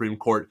U.S. Supreme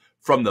Court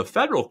from the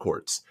federal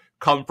courts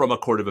come from a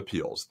court of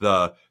appeals.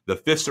 The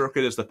Fifth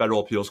Circuit is the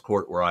federal appeals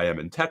court where I am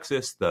in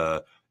Texas.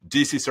 The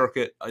D.C.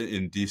 Circuit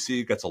in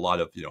D.C. gets a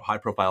lot of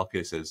high-profile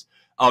cases.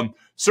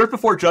 Cert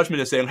before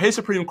judgment is saying, hey,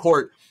 Supreme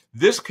Court,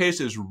 this case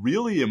is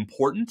really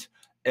important,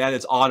 and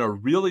it's on a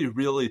really,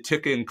 really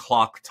ticking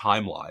clock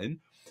timeline.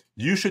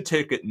 You should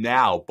take it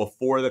now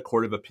before the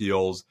Court of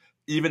Appeals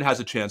even has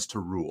a chance to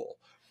rule.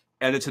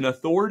 And it's an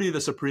authority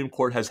the Supreme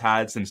Court has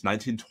had since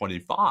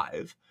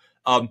 1925.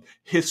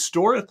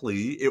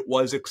 Historically, it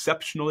was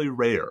exceptionally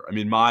rare. I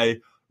mean, my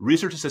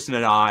research assistant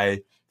and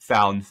I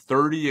found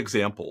 30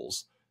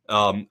 examples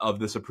of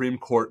the Supreme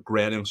Court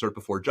granting cert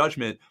before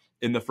judgment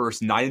in the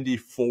first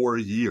 94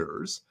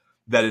 years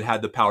that it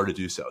had the power to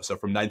do so. So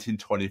from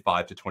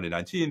 1925 to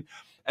 2019.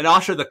 And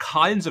Asha, the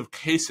kinds of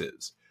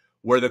cases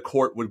where the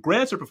court would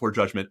grant cert before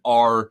judgment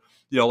are,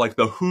 like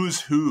the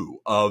who's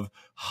who of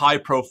high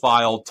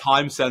profile,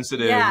 time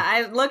sensitive. Yeah,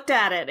 I looked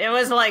at it. It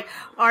was like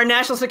our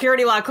national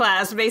security law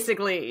class,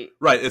 basically.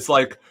 Right. It's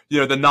like,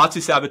 the Nazi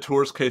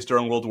saboteurs case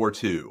during World War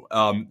II,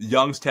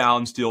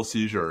 Youngstown steel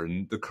seizure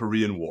and the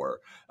Korean War,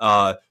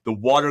 the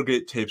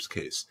Watergate tapes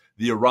case,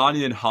 the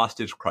Iranian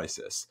hostage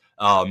crisis,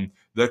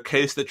 the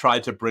case that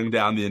tried to bring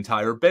down the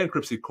entire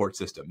bankruptcy court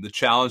system, the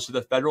challenge to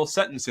the federal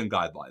sentencing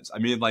guidelines. I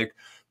mean, like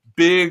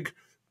big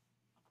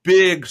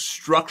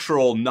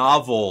structural,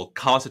 novel,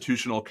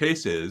 constitutional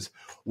cases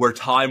where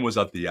time was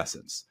of the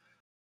essence.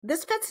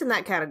 This fits in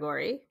that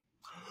category.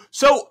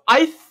 So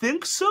I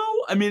think so.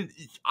 I mean,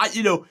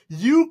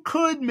 you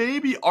could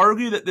maybe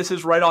argue that this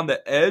is right on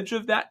the edge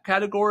of that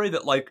category,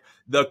 that like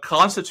the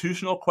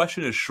constitutional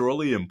question is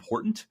surely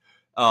important.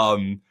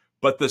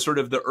 But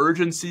the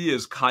urgency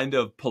is kind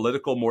of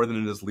political more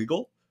than it is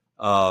legal.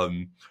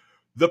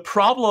 The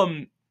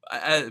problem's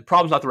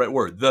not the right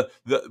word.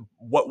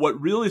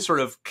 What really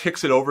sort of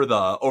kicks it over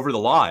the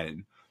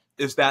line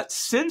is that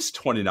since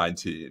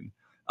 2019,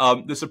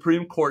 the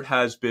Supreme Court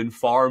has been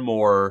far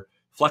more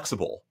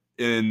flexible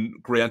in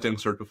granting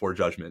cert before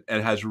judgment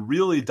and has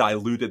really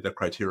diluted the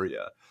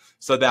criteria,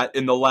 so that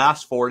in the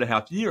last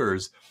 4.5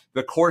 years,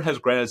 the court has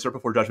granted cert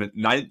before judgment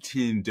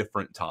 19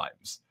 different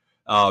times.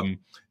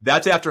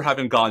 That's after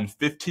having gone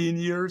 15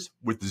 years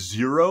with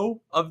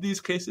 0 of these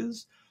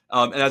cases.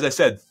 And as I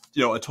said,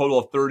 a total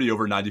of 30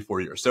 over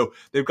 94 years. So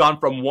they've gone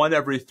from 1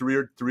 every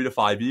 3 to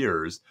 5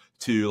 years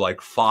to like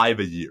 5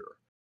 a year.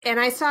 And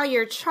I saw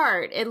your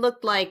chart. It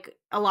looked like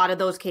a lot of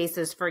those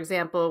cases, for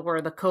example, were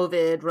the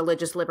COVID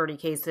religious liberty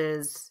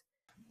cases.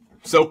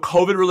 So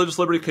COVID religious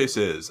liberty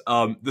cases,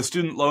 the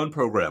student loan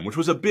program, which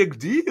was a big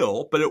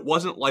deal, but it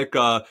wasn't like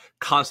a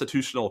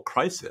constitutional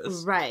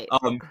crisis. Right.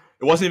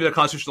 It wasn't even a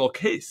constitutional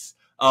case.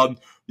 The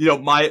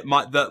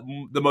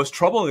most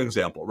troubling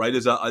example, right,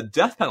 is a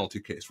death penalty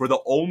case where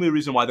the only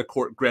reason why the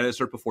court granted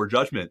cert before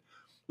judgment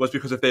was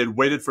because if they had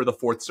waited for the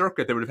Fourth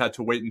Circuit, they would have had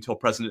to wait until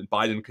President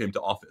Biden came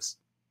to office.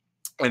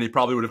 And he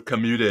probably would have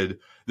commuted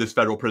this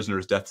federal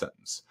prisoner's death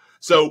sentence.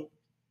 So,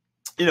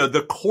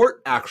 the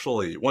court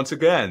actually, once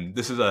again,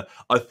 this is a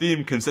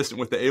theme consistent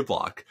with the A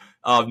block,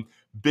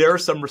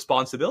 bears some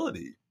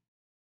responsibility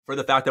for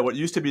the fact that what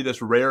used to be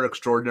this rare,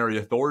 extraordinary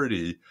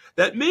authority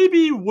that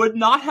maybe would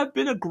not have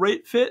been a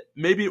great fit,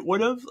 maybe it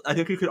would have, I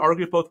think you could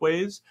argue it both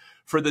ways,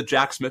 for the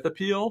Jack Smith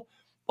appeal,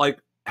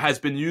 has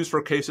been used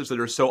for cases that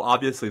are so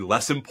obviously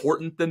less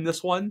important than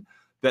this one,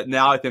 that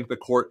now I think the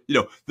court,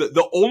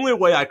 the only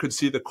way I could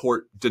see the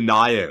court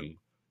denying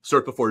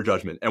cert before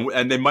judgment,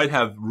 and they might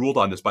have ruled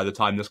on this by the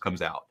time this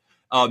comes out,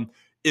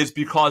 is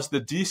because the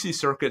D.C.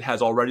 Circuit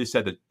has already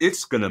said that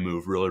it's going to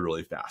move really,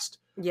 really fast.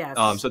 Yes.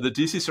 So the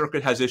D.C.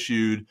 Circuit has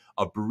issued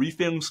a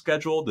briefing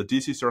schedule. The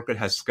D.C. Circuit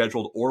has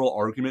scheduled oral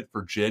argument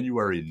for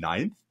January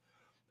 9th.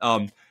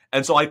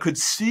 And so I could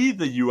see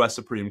the U.S.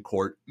 Supreme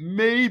Court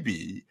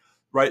maybe,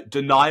 right,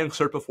 denying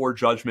cert before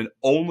judgment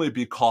only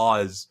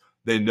because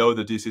they know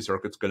the D.C.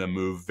 Circuit's going to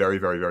move very,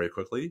 very, very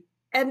quickly.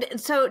 And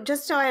so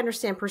just so I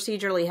understand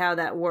procedurally how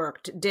that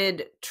worked,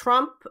 did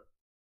Trump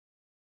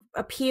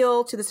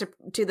appeal to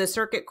the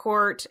circuit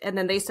court, and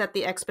then they set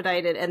the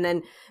expedited, and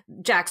then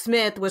Jack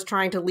Smith was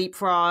trying to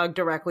leapfrog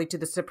directly to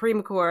the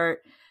Supreme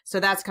Court?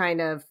 So that's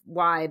kind of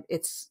why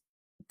it's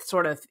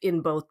sort of in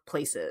both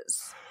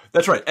places.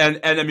 That's right. And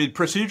I mean,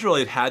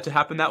 procedurally, it had to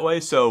happen that way.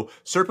 So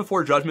cert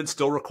before judgment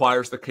still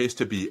requires the case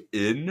to be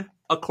in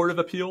a court of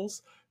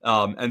appeals.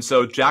 And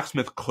so Jack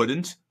Smith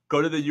couldn't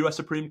go to the U.S.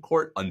 Supreme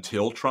Court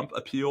until Trump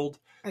appealed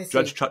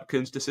Judge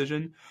Chutkan's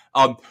decision.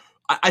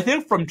 I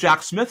think from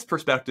Jack Smith's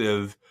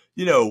perspective,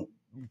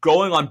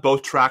 going on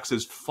both tracks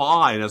is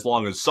fine as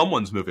long as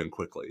someone's moving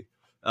quickly.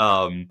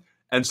 And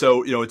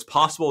so, it's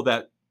possible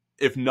that,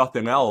 if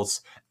nothing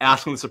else,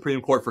 asking the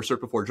Supreme Court for cert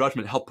before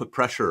judgment helped put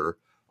pressure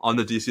on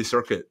the DC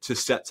Circuit to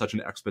set such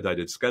an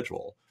expedited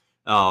schedule.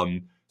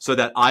 So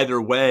that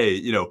either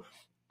way,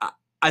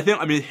 I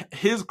think,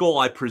 his goal,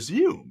 I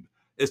presume,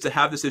 is to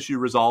have this issue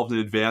resolved in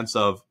advance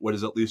of what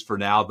is, at least for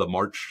now, the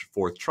March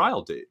 4th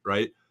trial date,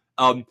 right?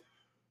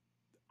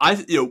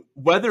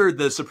 Whether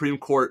the Supreme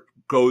Court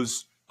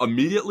goes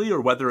immediately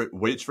or whether it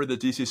waits for the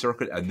DC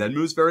Circuit and then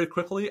moves very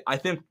quickly, I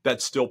think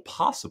that's still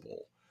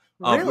possible.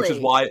 Really? Which is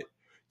why,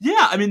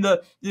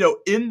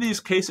 in these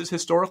cases,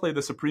 historically,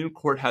 the Supreme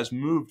Court has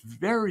moved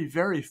very,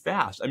 very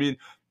fast.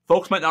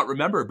 Folks might not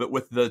remember, but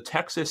with the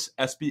Texas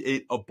SB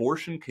 8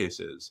 abortion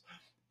cases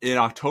in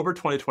October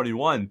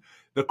 2021,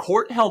 the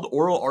court held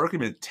oral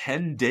argument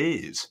 10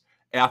 days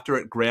after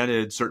it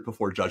granted cert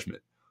before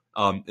judgment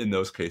in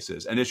those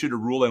cases and issued a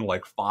ruling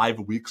like 5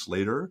 weeks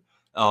later.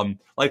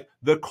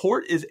 The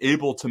court is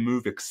able to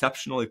move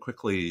exceptionally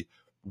quickly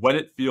when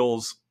it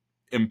feels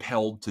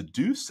impelled to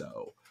do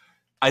so.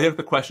 I think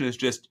the question is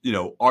just,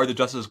 are the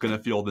justices going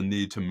to feel the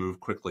need to move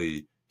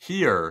quickly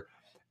here?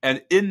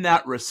 And in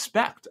that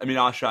respect,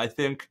 Asha, I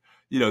think,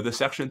 the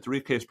Section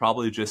 3 case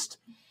probably just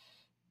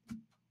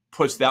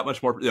puts that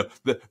much more,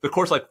 the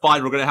court's like,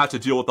 fine, we're going to have to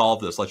deal with all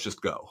of this. Let's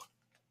just go.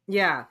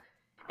 Yeah.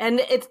 And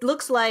it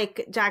looks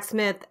like Jack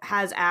Smith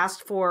has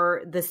asked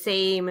for the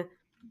same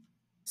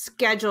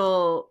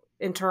schedule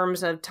in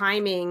terms of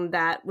timing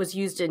that was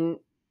used in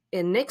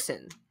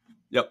Nixon.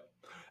 Yep.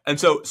 And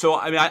so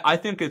I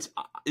think it's,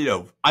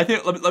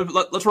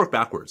 let's work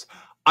backwards.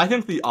 I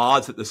think the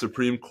odds that the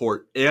Supreme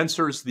Court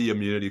answers the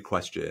immunity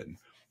question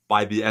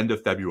by the end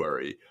of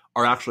February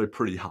are actually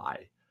pretty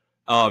high.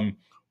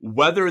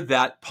 Whether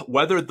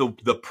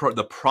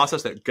the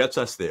process that gets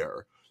us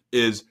there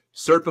is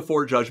cert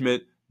before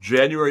judgment,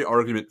 January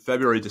argument,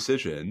 February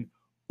decision,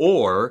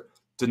 or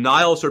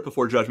denial of cert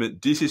before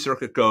judgment, DC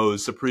Circuit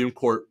goes, Supreme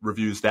Court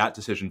reviews that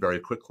decision very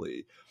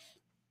quickly.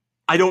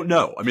 I don't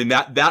know.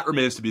 That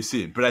remains to be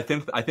seen. But I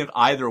think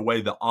either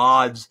way, the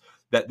odds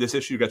that this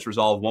issue gets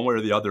resolved one way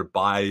or the other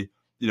by,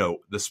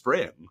 the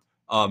spring,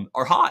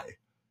 are high.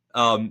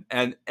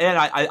 And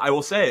I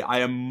will say I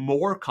am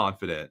more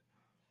confident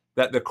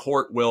that the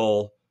court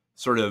will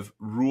sort of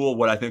rule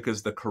what I think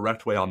is the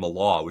correct way on the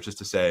law, which is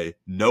to say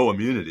no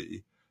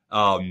immunity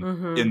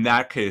in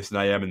that case than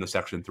I am in the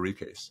Section 3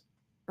 case.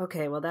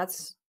 Okay, well,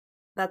 that's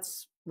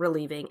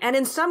relieving. And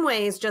in some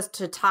ways, just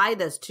to tie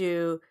this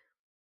to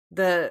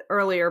the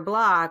earlier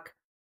block,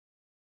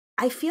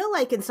 I feel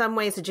like in some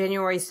ways the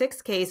January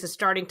 6th case is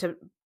starting to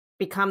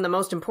become the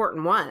most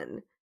important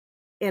one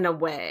in a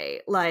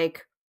way.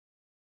 Like,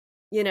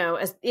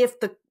 as if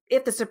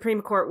the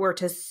Supreme Court were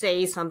to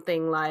say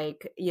something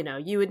like,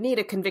 you would need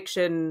a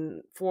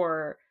conviction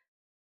for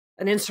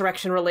an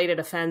insurrection-related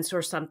offense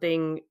or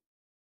something,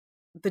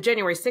 the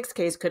January 6th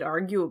case could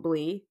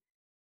arguably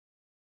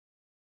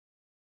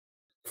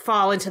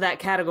fall into that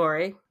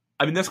category.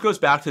 This goes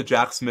back to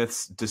Jack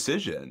Smith's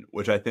decision,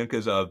 which I think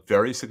is a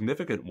very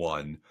significant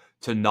one,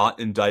 to not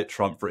indict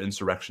Trump for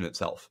insurrection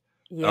itself.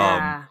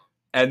 Yeah.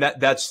 And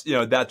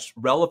that's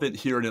relevant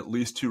here in at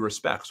least two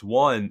respects.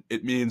 One,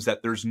 it means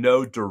that there's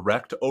no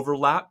direct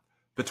overlap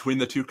between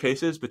the two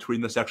cases, between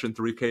the Section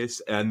 3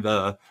 case and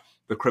the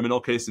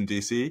criminal case in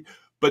DC.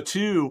 But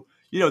two,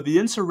 the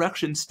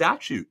insurrection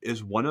statute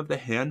is one of the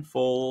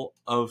handful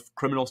of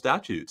criminal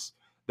statutes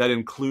that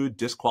include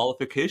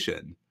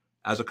disqualification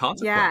as a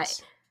consequence.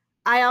 Yeah.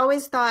 I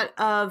always thought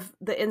of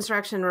the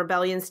insurrection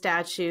rebellion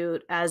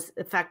statute as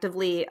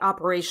effectively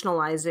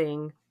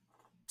operationalizing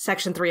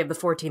Section 3 of the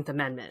 14th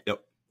Amendment.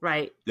 Yep.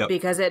 Right? Yep.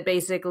 Because it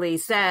basically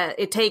says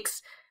it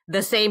takes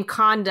the same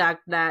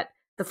conduct that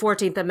the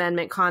 14th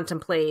Amendment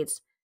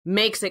contemplates,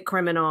 makes it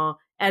criminal,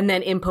 and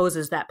then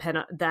imposes that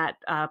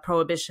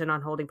prohibition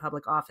on holding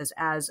public office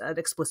as an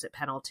explicit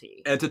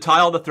penalty. And to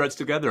tie all the threads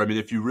together,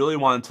 if you really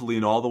wanted to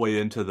lean all the way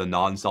into the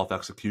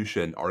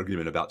non-self-execution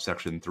argument about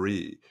Section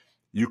 3,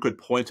 you could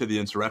point to the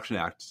Insurrection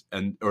Act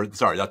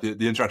the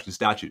Insurrection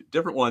Statute,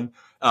 different one,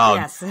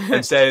 yes.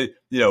 and say,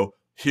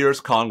 here's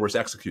Congress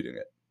executing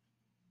it.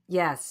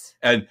 Yes.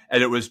 And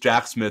it was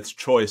Jack Smith's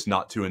choice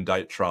not to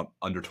indict Trump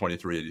under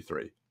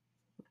 2383.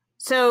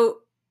 So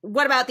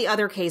what about the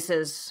other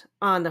cases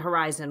on the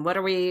horizon? What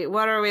are we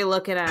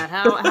looking at?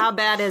 How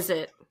bad is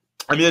it?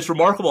 It's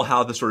remarkable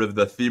how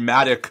the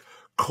thematic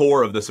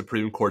core of the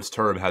Supreme Court's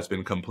term has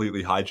been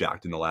completely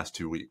hijacked in the last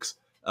 2 weeks.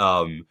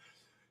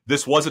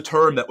 This was a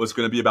term that was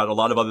going to be about a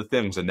lot of other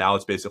things, and now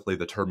it's basically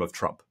the term of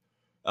Trump.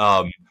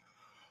 The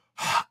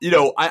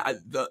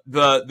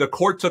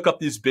court took up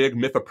these big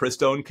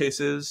mifepristone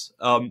cases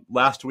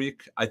last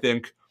week. I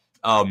think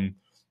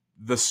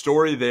the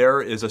story there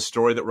is a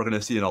story that we're going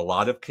to see in a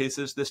lot of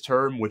cases this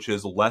term, which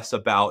is less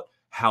about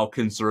how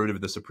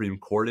conservative the Supreme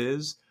Court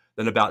is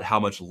than about how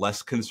much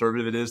less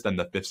conservative it is than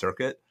the Fifth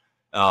Circuit.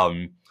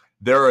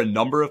 There are a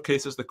number of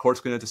cases the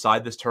court's going to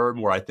decide this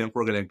term where I think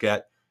we're going to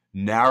get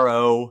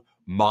narrow,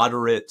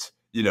 moderate,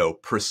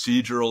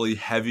 procedurally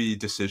heavy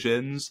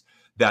decisions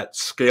that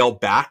scale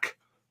back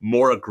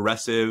more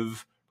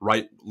aggressive,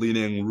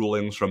 right-leaning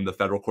rulings from the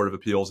Federal Court of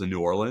Appeals in New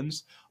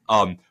Orleans.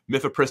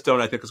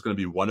 Mifepristone, I think, is going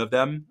to be one of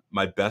them.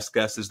 My best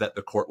guess is that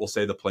the court will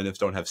say the plaintiffs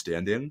don't have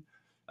standing.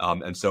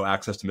 And so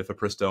access to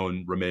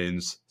mifepristone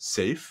remains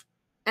safe.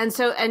 And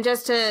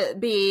just to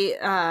be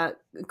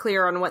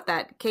clear on what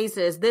that case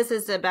is, this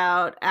is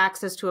about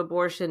access to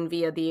abortion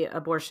via the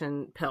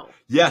abortion pill.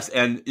 Yes,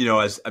 and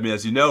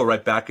as you know,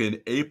 right back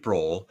in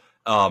April,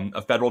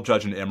 a federal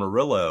judge in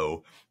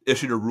Amarillo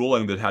issued a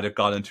ruling that, had it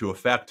gone into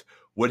effect,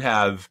 would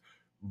have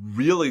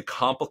really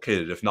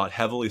complicated, if not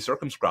heavily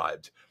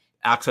circumscribed,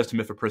 access to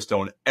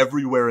mifepristone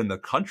everywhere in the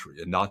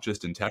country and not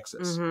just in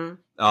Texas.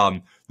 Mm-hmm.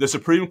 The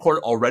Supreme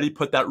Court already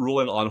put that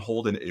ruling on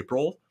hold in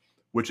April,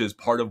 which is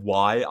part of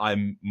why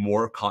I'm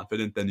more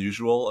confident than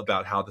usual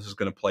about how this is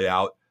going to play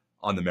out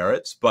on the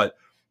merits. But,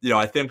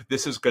 I think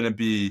this is going to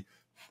be,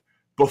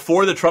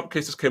 before the Trump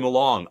cases came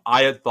along,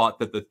 I had thought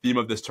that the theme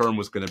of this term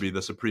was going to be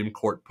the Supreme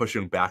Court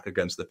pushing back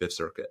against the Fifth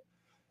Circuit.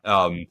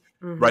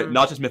 Right?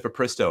 Not just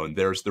mifepristone.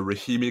 There's the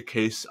Rahimi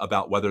case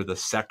about whether the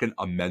Second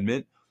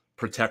Amendment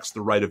protects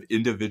the right of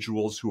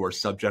individuals who are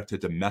subject to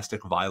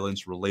domestic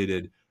violence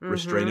related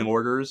restraining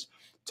orders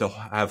to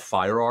have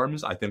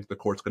firearms. I think the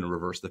court's going to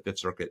reverse the Fifth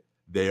Circuit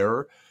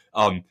there.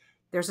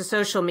 There's a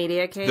social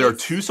media case. There are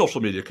two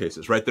social media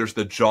cases, right? There's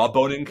the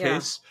jawboning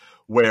case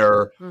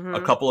where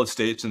a couple of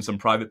states and some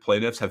private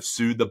plaintiffs have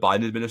sued the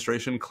Biden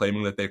administration,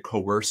 claiming that they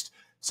coerced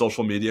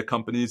social media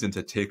companies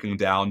into taking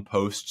down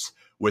posts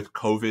with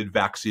COVID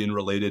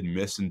vaccine-related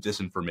mis- and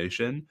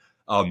disinformation.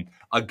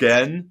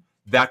 Again,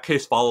 that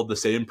case followed the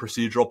same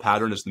procedural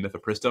pattern as the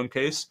mifepristone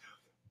case.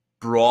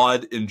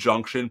 Broad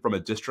injunction from a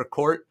district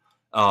court,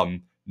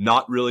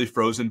 not really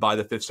frozen by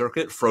the Fifth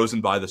Circuit,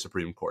 frozen by the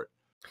Supreme Court.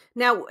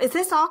 Now, is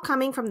this all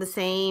coming from the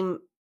same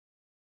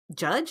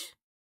judge?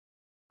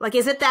 Like,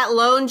 is it that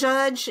lone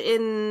judge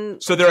in...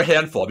 So there are a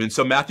handful.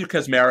 So Matthew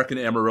Kaczmarek in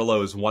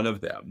Amarillo is one of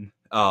them.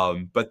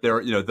 But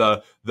there,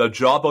 the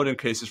jawboning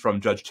cases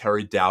from Judge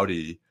Terry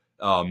Doughty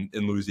in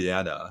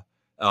Louisiana.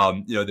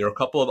 There are a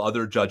couple of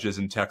other judges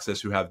in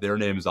Texas who have their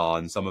names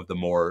on some of the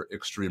more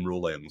extreme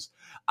rulings.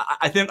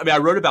 I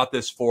wrote about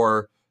this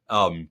for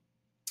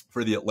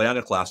the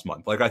Atlantic last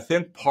month. Like, I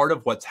think part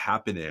of what's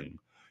happening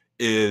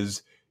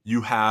is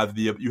you have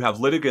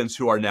litigants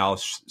who are now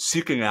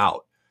seeking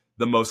out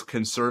the most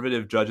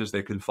conservative judges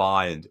they can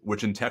find,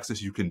 which in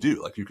Texas you can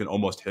do. Like, you can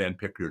almost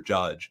handpick your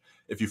judge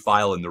if you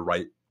file in the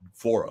right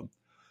forum.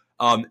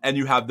 And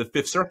you have the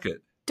Fifth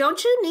Circuit.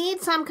 Don't you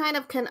need some kind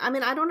of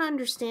I don't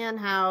understand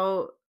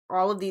how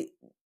all of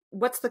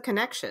what's the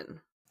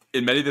connection?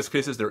 In many of these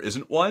cases, there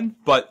isn't one,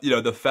 but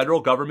the federal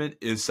government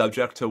is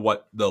subject to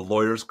what the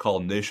lawyers call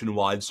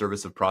nationwide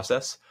service of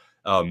process,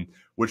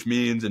 which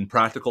means in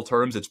practical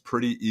terms, it's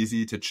pretty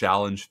easy to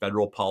challenge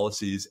federal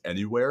policies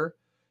anywhere.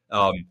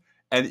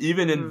 And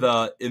even in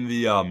the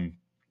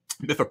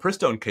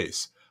mifepristone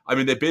case,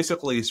 they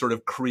basically sort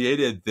of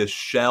created this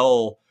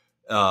shell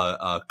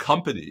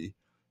company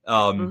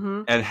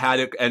and had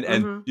it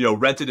and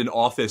rented an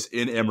office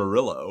in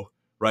Amarillo,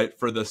 right,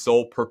 for the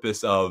sole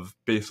purpose of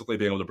basically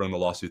being able to bring the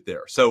lawsuit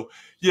there. So,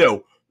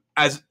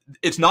 as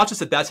it's not just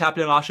that that's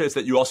happening, Asha, it's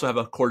that you also have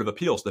a court of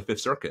appeals, the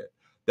Fifth Circuit,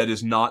 that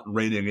is not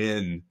reining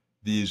in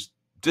these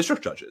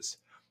district judges.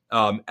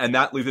 And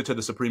that leaves it to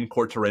the Supreme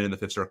Court to rein in the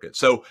Fifth Circuit.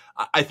 So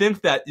I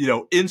think that,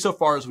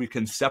 insofar as we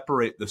can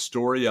separate the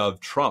story of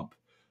Trump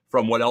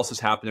from what else is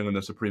happening in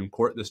the Supreme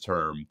Court this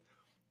term,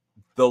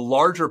 the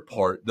larger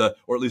part,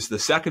 or at least the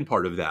second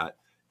part of that,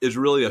 is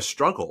really a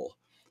struggle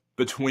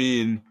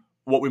between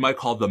what we might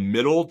call the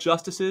middle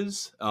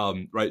justices,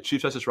 right?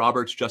 Chief Justice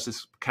Roberts,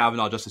 Justice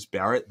Kavanaugh, Justice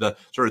Barrett, the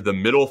sort of the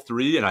middle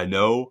three. And I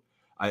know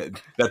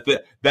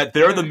that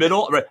they're the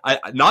middle, right?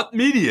 Not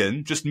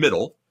median, just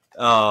middle,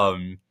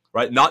 right?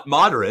 Not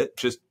moderate,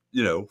 just,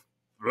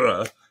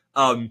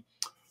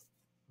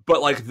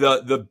 but like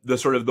the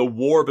sort of the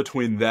war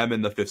between them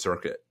and the Fifth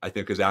Circuit, I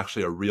think, is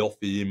actually a real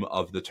theme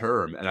of the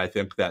term. And I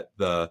think that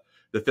the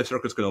Fifth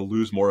Circuit is going to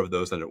lose more of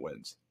those than it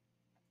wins.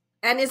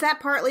 And is that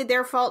partly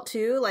their fault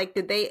too? Like,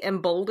 did they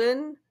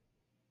embolden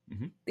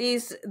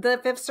the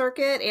Fifth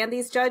Circuit and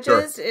these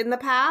judges in the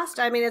past?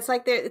 It's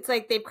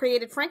like they've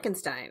created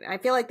Frankenstein. I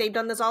feel like they've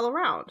done this all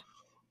around.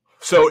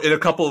 So in a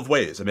couple of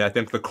ways. I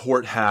think the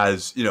court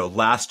has,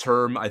 last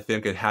term, I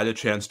think it had a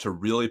chance to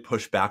really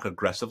push back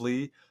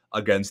aggressively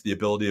against the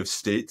ability of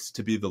states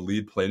to be the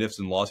lead plaintiffs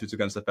in lawsuits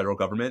against the federal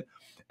government.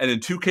 And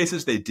in two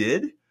cases they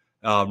did,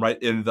 right?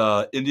 In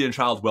the Indian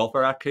Child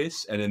Welfare Act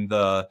case and in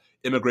the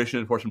Immigration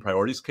Enforcement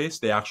Priorities case,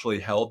 they actually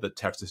held that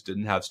Texas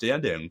didn't have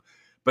standing.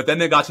 But then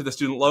they got to the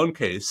student loan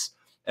case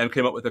and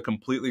came up with a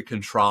completely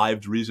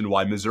contrived reason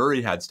why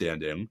Missouri had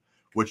standing,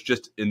 which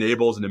just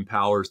enables and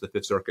empowers the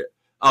Fifth Circuit.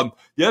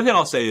 The other thing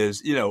I'll say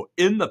is,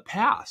 in the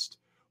past,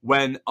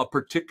 when a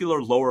particular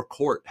lower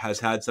court has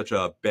had such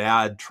a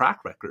bad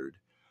track record,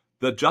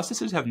 the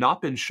justices have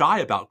not been shy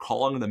about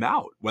calling them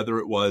out, whether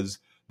it was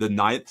the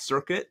Ninth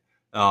Circuit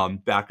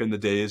back in the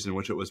days in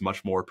which it was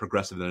much more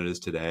progressive than it is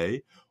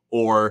today,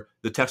 or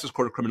the Texas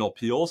Court of Criminal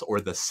Appeals, or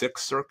the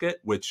Sixth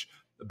Circuit, which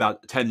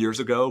about 10 years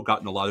ago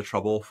got in a lot of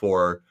trouble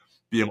for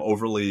being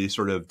overly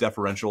sort of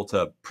deferential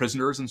to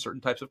prisoners in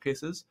certain types of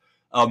cases.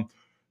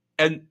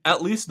 And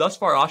at least thus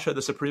far, Asha,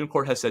 the Supreme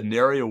Court has said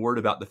nary a word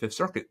about the Fifth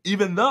Circuit,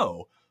 even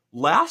though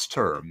last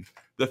term,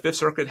 the Fifth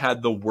Circuit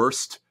had the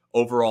worst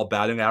overall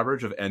batting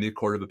average of any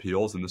court of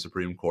appeals in the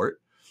Supreme Court.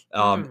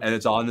 And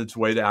it's on its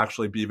way to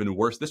actually be even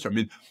worse this term. I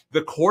mean,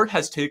 the court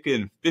has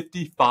taken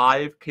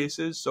 55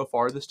 cases so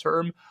far this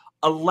term.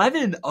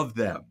 11 of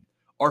them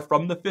are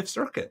from the Fifth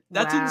Circuit.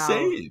 That's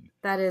insane.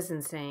 That is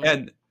insane.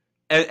 And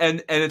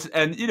it's,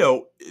 and you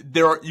know,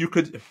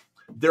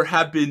 there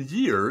have been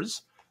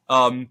years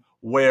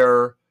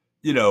where,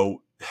 you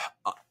know,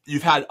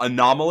 you've had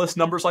anomalous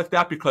numbers like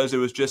that because it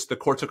was just the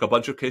court took a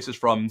bunch of cases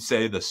from,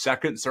 say, the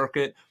Second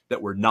Circuit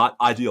that were not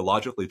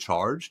ideologically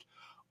charged.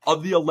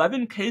 Of the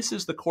 11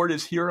 cases the court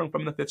is hearing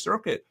from the Fifth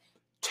Circuit,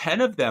 10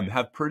 of them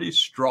have pretty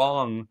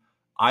strong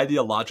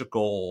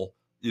ideological,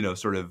 you know,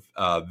 sort of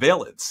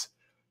valence.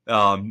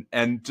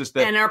 And just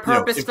that, and are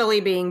purposefully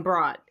being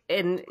brought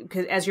in,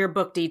 as your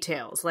book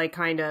details, like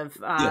kind of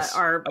Yes.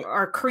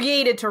 are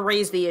created to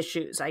raise the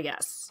issues, I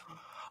guess.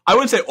 I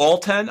wouldn't say all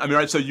 10. I mean,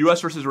 right. So U.S.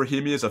 versus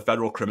Rahimi is a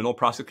federal criminal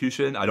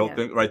prosecution. I don't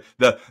think, right.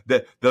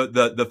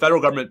 The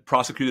federal government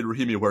prosecuted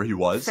Rahimi where he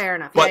was. Fair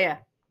enough.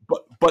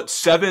 But, But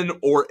 7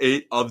 or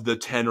 8 of the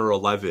 10 or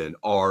 11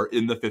 are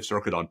in the Fifth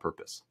Circuit on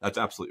purpose. That's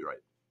absolutely right.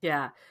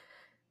 Yeah.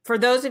 For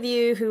those of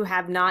you who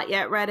have not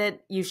yet read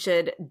it, you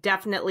should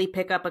definitely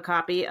pick up a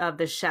copy of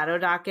the Shadow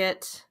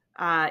Docket.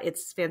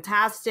 It's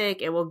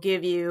fantastic. It will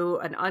give you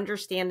an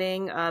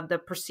understanding of the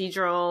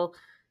procedural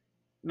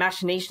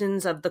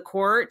machinations of the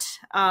court.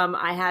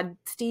 I had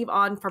Steve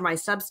on for my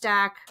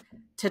Substack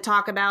to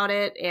talk about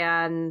it,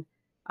 and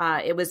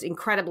it was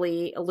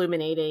incredibly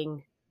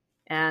illuminating.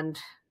 And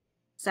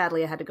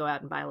sadly, I had to go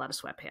out and buy a lot of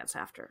sweatpants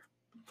after.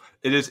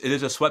 It is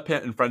a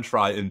sweatpant and French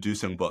fry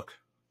inducing book.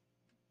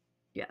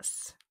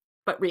 Yes,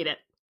 but read it.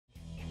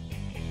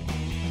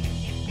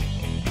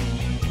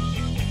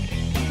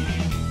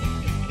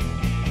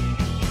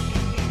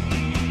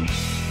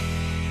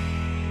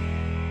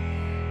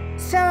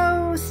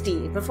 So,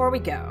 Steve, before we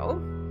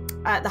go,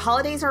 the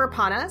holidays are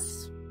upon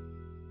us,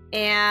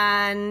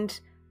 and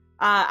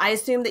I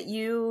assume that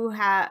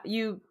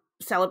you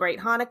celebrate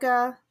Hanukkah.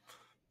 That's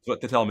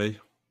what they tell me.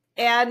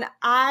 And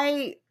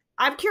I'm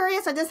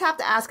curious. I just have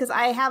to ask because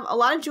I have a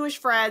lot of Jewish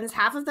friends.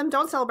 Half of them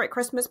don't celebrate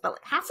Christmas, but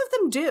half of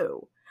them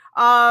do.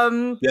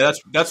 Yeah,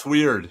 that's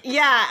weird.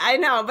 Yeah, I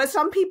know. But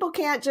some people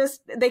can't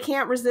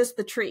resist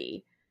the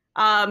tree.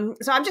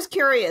 So I'm just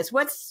curious.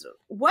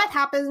 What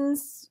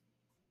happens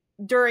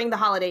during the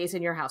holidays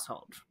in your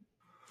household?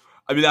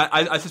 I mean,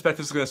 I suspect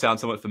this is going to sound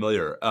somewhat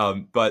familiar.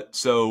 But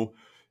so,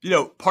 you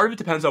know, part of it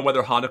depends on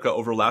whether Hanukkah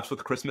overlaps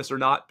with Christmas or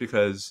not,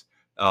 because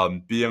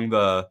being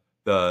the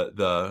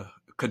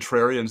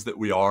contrarians that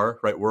we are,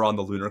 right, we're on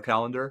the lunar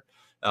calendar.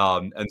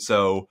 And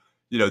so,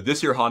 you know,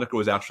 this year Hanukkah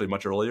was actually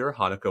much earlier.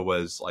 Hanukkah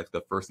was like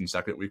the first and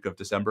second week of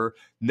December.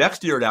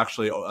 Next year, it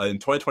actually, in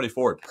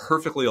 2024, it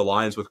perfectly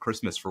aligns with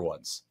Christmas for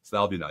once. So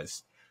that'll be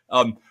nice.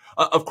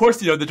 Of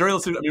course, you know, the jury,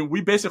 I mean,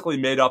 we basically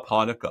made up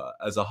Hanukkah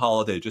as a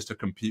holiday just to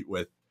compete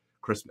with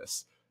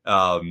Christmas.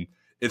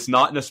 It's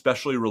not an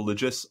especially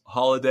religious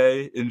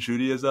holiday in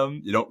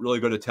Judaism. You don't really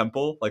go to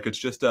temple. Like, it's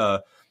just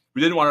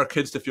we didn't want our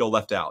kids to feel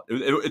left out.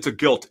 It's a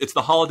guilt. It's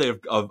the holiday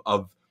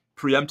of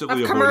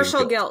preemptively of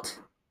commercial guilt.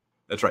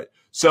 That's right.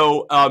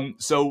 So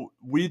so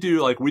we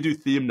do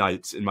theme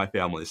nights in my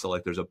family. So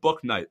like there's a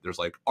book night, there's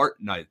like art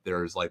night,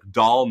 there's like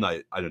doll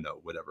night, I don't know,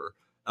 whatever.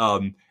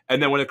 And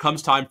then when it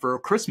comes time for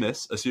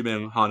Christmas,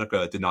 assuming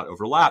Hanukkah did not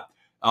overlap,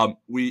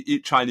 we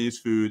eat Chinese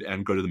food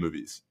and go to the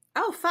movies.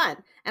 Oh, fun.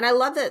 And I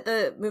love that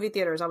the movie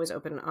theater is always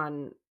open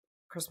on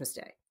Christmas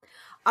Day.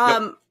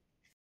 Yep.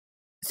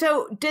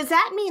 So does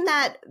that mean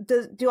that,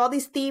 do all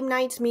these theme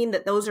nights mean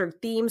that those are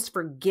themes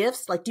for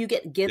gifts? Like, do you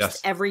get gifts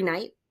every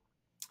night?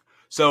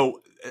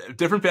 So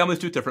different families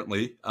do it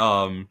differently.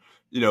 You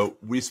know,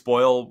 we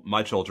spoil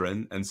my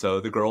children. And so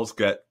the girls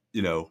get,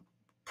 you know,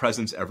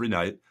 presents every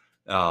night.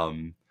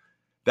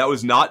 That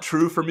was not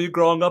true for me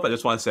growing up. I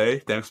just want to say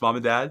thanks, Mom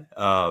and Dad.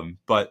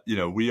 But, you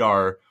know,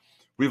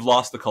 we've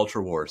lost the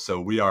culture war. So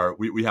we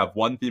have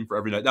one theme for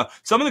every night. Now,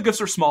 some of the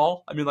gifts are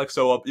small. I mean, like,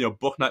 so, you know,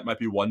 book night might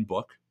be one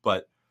book,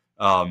 but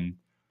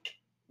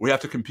we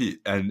have to compete,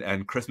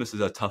 and Christmas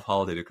is a tough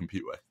holiday to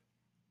compete with.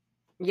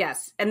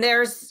 Yes. And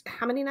there's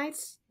how many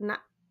nights?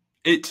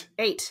 Eight.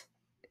 8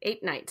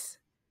 nights.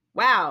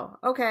 Wow.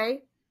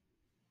 Okay.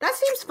 That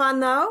seems fun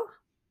though.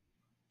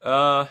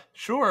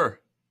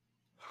 Sure.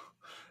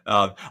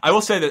 I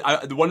will say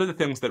that one of the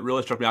things that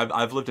really struck me,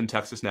 I've lived in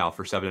Texas now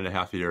for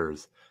 7.5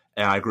 years,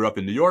 and I grew up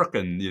in New York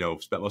and, you know,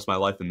 spent most of my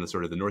life in the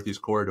sort of the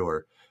Northeast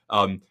corridor.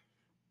 It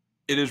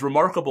is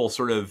remarkable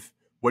sort of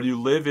when you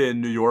live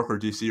in New York or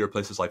DC or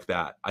places like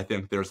that, I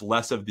think there's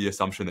less of the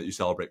assumption that you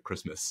celebrate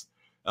Christmas.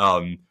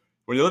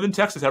 When you live in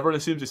Texas, everyone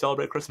assumes you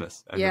celebrate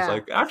Christmas. And it's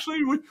like, actually,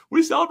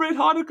 we celebrate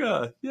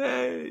Hanukkah.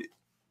 Yay.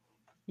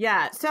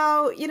 Yeah.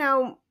 So, you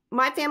know,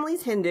 my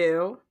family's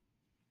Hindu.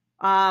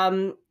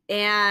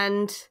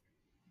 And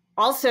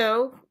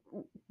also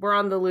we're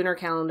on the lunar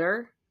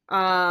calendar.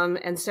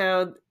 And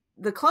so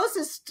the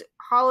closest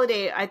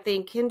holiday I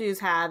think Hindus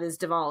have is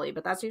Diwali,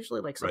 but that's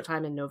usually like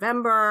sometime in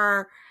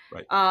November.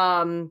 Right.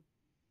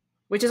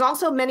 Which is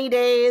also many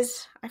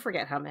days. I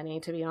forget how many,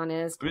 to be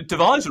honest. I mean,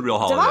 Diwali's a real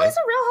holiday. Diwali's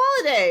a real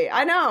holiday.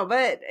 I know,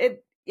 but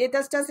it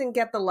just doesn't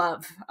get the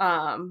love,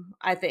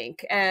 I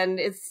think. And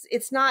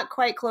it's not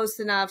quite close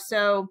enough.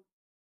 So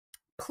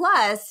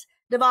plus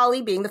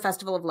Diwali being the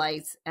festival of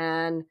lights,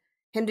 and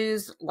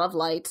Hindus love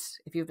lights.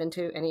 If you've been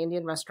to any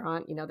Indian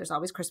restaurant, you know there's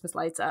always Christmas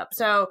lights up.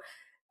 So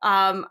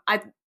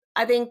I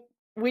think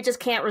we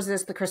just can't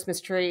resist the Christmas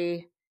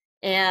tree.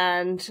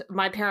 And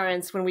my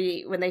parents,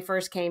 when they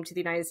first came to the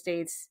United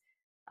States,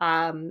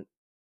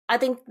 I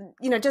think,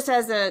 you know, just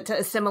to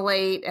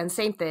assimilate, and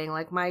same thing,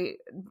 like my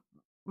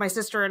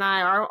sister and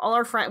I, all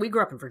our friends, we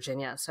grew up in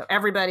Virginia, so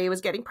everybody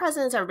was getting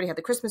presents. Everybody had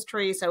the Christmas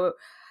tree. So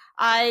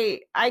I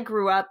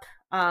grew up,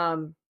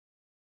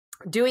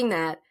 doing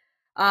that.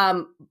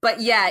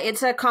 But yeah,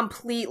 it's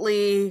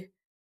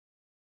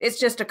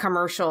just a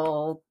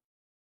commercial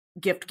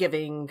gift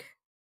giving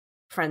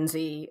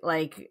frenzy.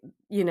 Like,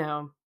 you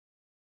know,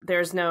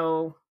 there's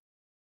no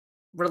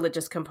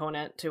religious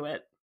component to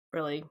it,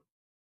 really.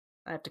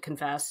 I have to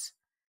confess.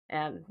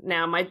 And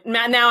now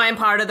I'm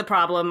part of the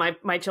problem.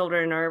 My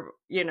children are,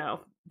 you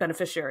know,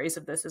 beneficiaries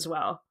of this as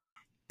well.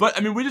 But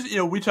I mean, we just, you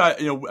know, we try,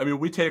 you know, I mean,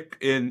 we take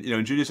in, you know,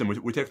 in Judaism,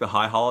 we take the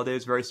high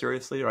holidays very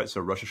seriously, right?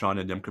 So Rosh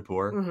Hashanah and Yom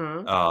Kippur.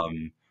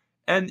 Mm-hmm.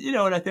 And, you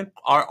know, and I think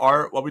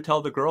our what we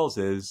tell the girls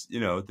is,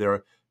 you know,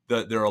 there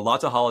are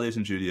lots of holidays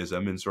in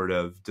Judaism in sort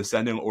of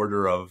descending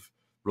order of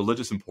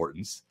religious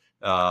importance.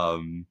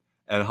 And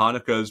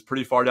Hanukkah is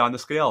pretty far down the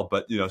scale,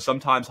 but, you know,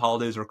 sometimes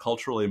holidays are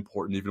culturally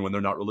important even when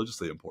they're not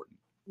religiously important.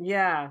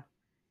 Yeah.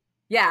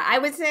 Yeah, I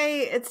would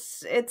say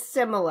it's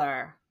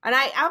similar. And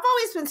I've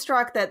always been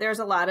struck that there's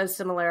a lot of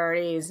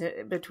similarities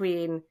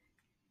between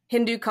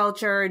Hindu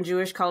culture and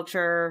Jewish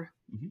culture.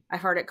 Mm-hmm.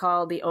 I've heard it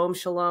called the Om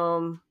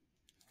Shalom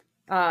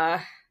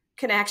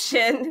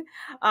connection.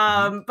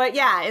 But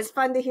yeah, it's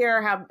fun to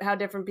hear how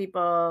different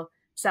people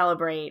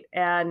celebrate.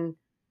 And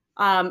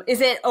is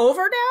it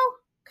over now?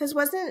 Because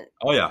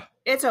Oh yeah,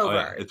 it's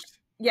over. Oh,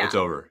 yeah. It's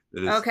over.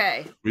 It is.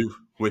 Okay.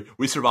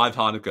 We survived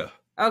Hanukkah.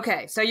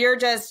 Okay, so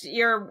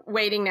you're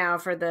waiting now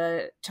for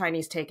the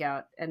Chinese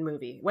takeout and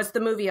movie. What's the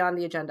movie on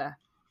the agenda?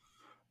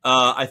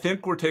 I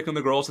think we're taking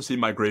the girls to see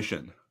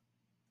Migration,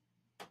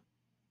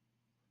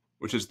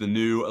 which is the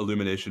new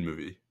Illumination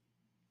movie.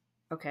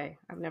 Okay,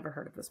 I've never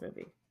heard of this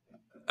movie.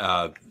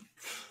 Not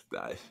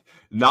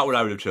what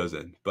I would have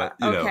chosen, but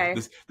you okay.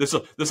 know,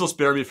 this will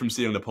spare me from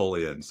seeing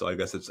Napoleon. So I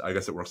guess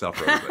it works out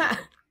for everybody.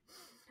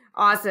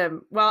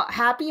 Awesome. Well,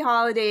 happy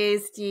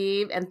holidays,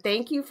 Steve, and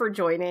thank you for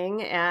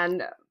joining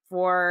and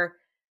for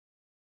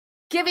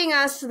giving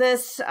us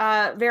this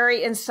very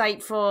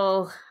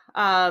insightful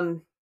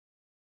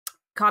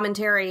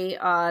commentary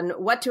on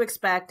what to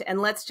expect,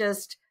 and let's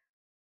just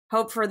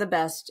hope for the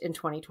best in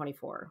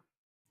 2024.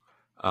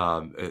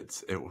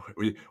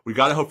 We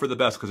got to hope for the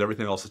best because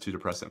everything else is too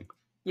depressing.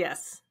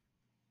 Yes.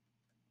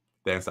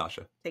 Thanks,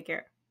 Asha. Take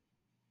care.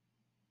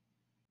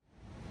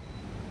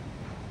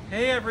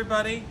 Hey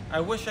everybody,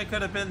 I wish I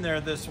could have been there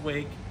this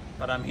week,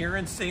 but I'm here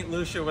in St.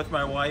 Lucia with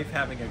my wife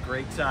having a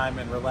great time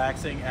and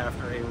relaxing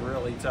after a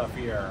really tough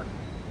year.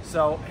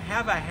 So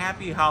have a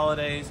happy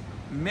holidays,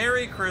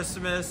 Merry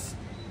Christmas,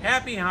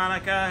 Happy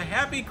Hanukkah,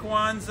 Happy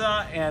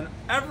Kwanzaa, and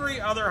every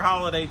other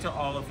holiday to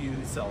all of you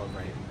who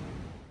celebrate.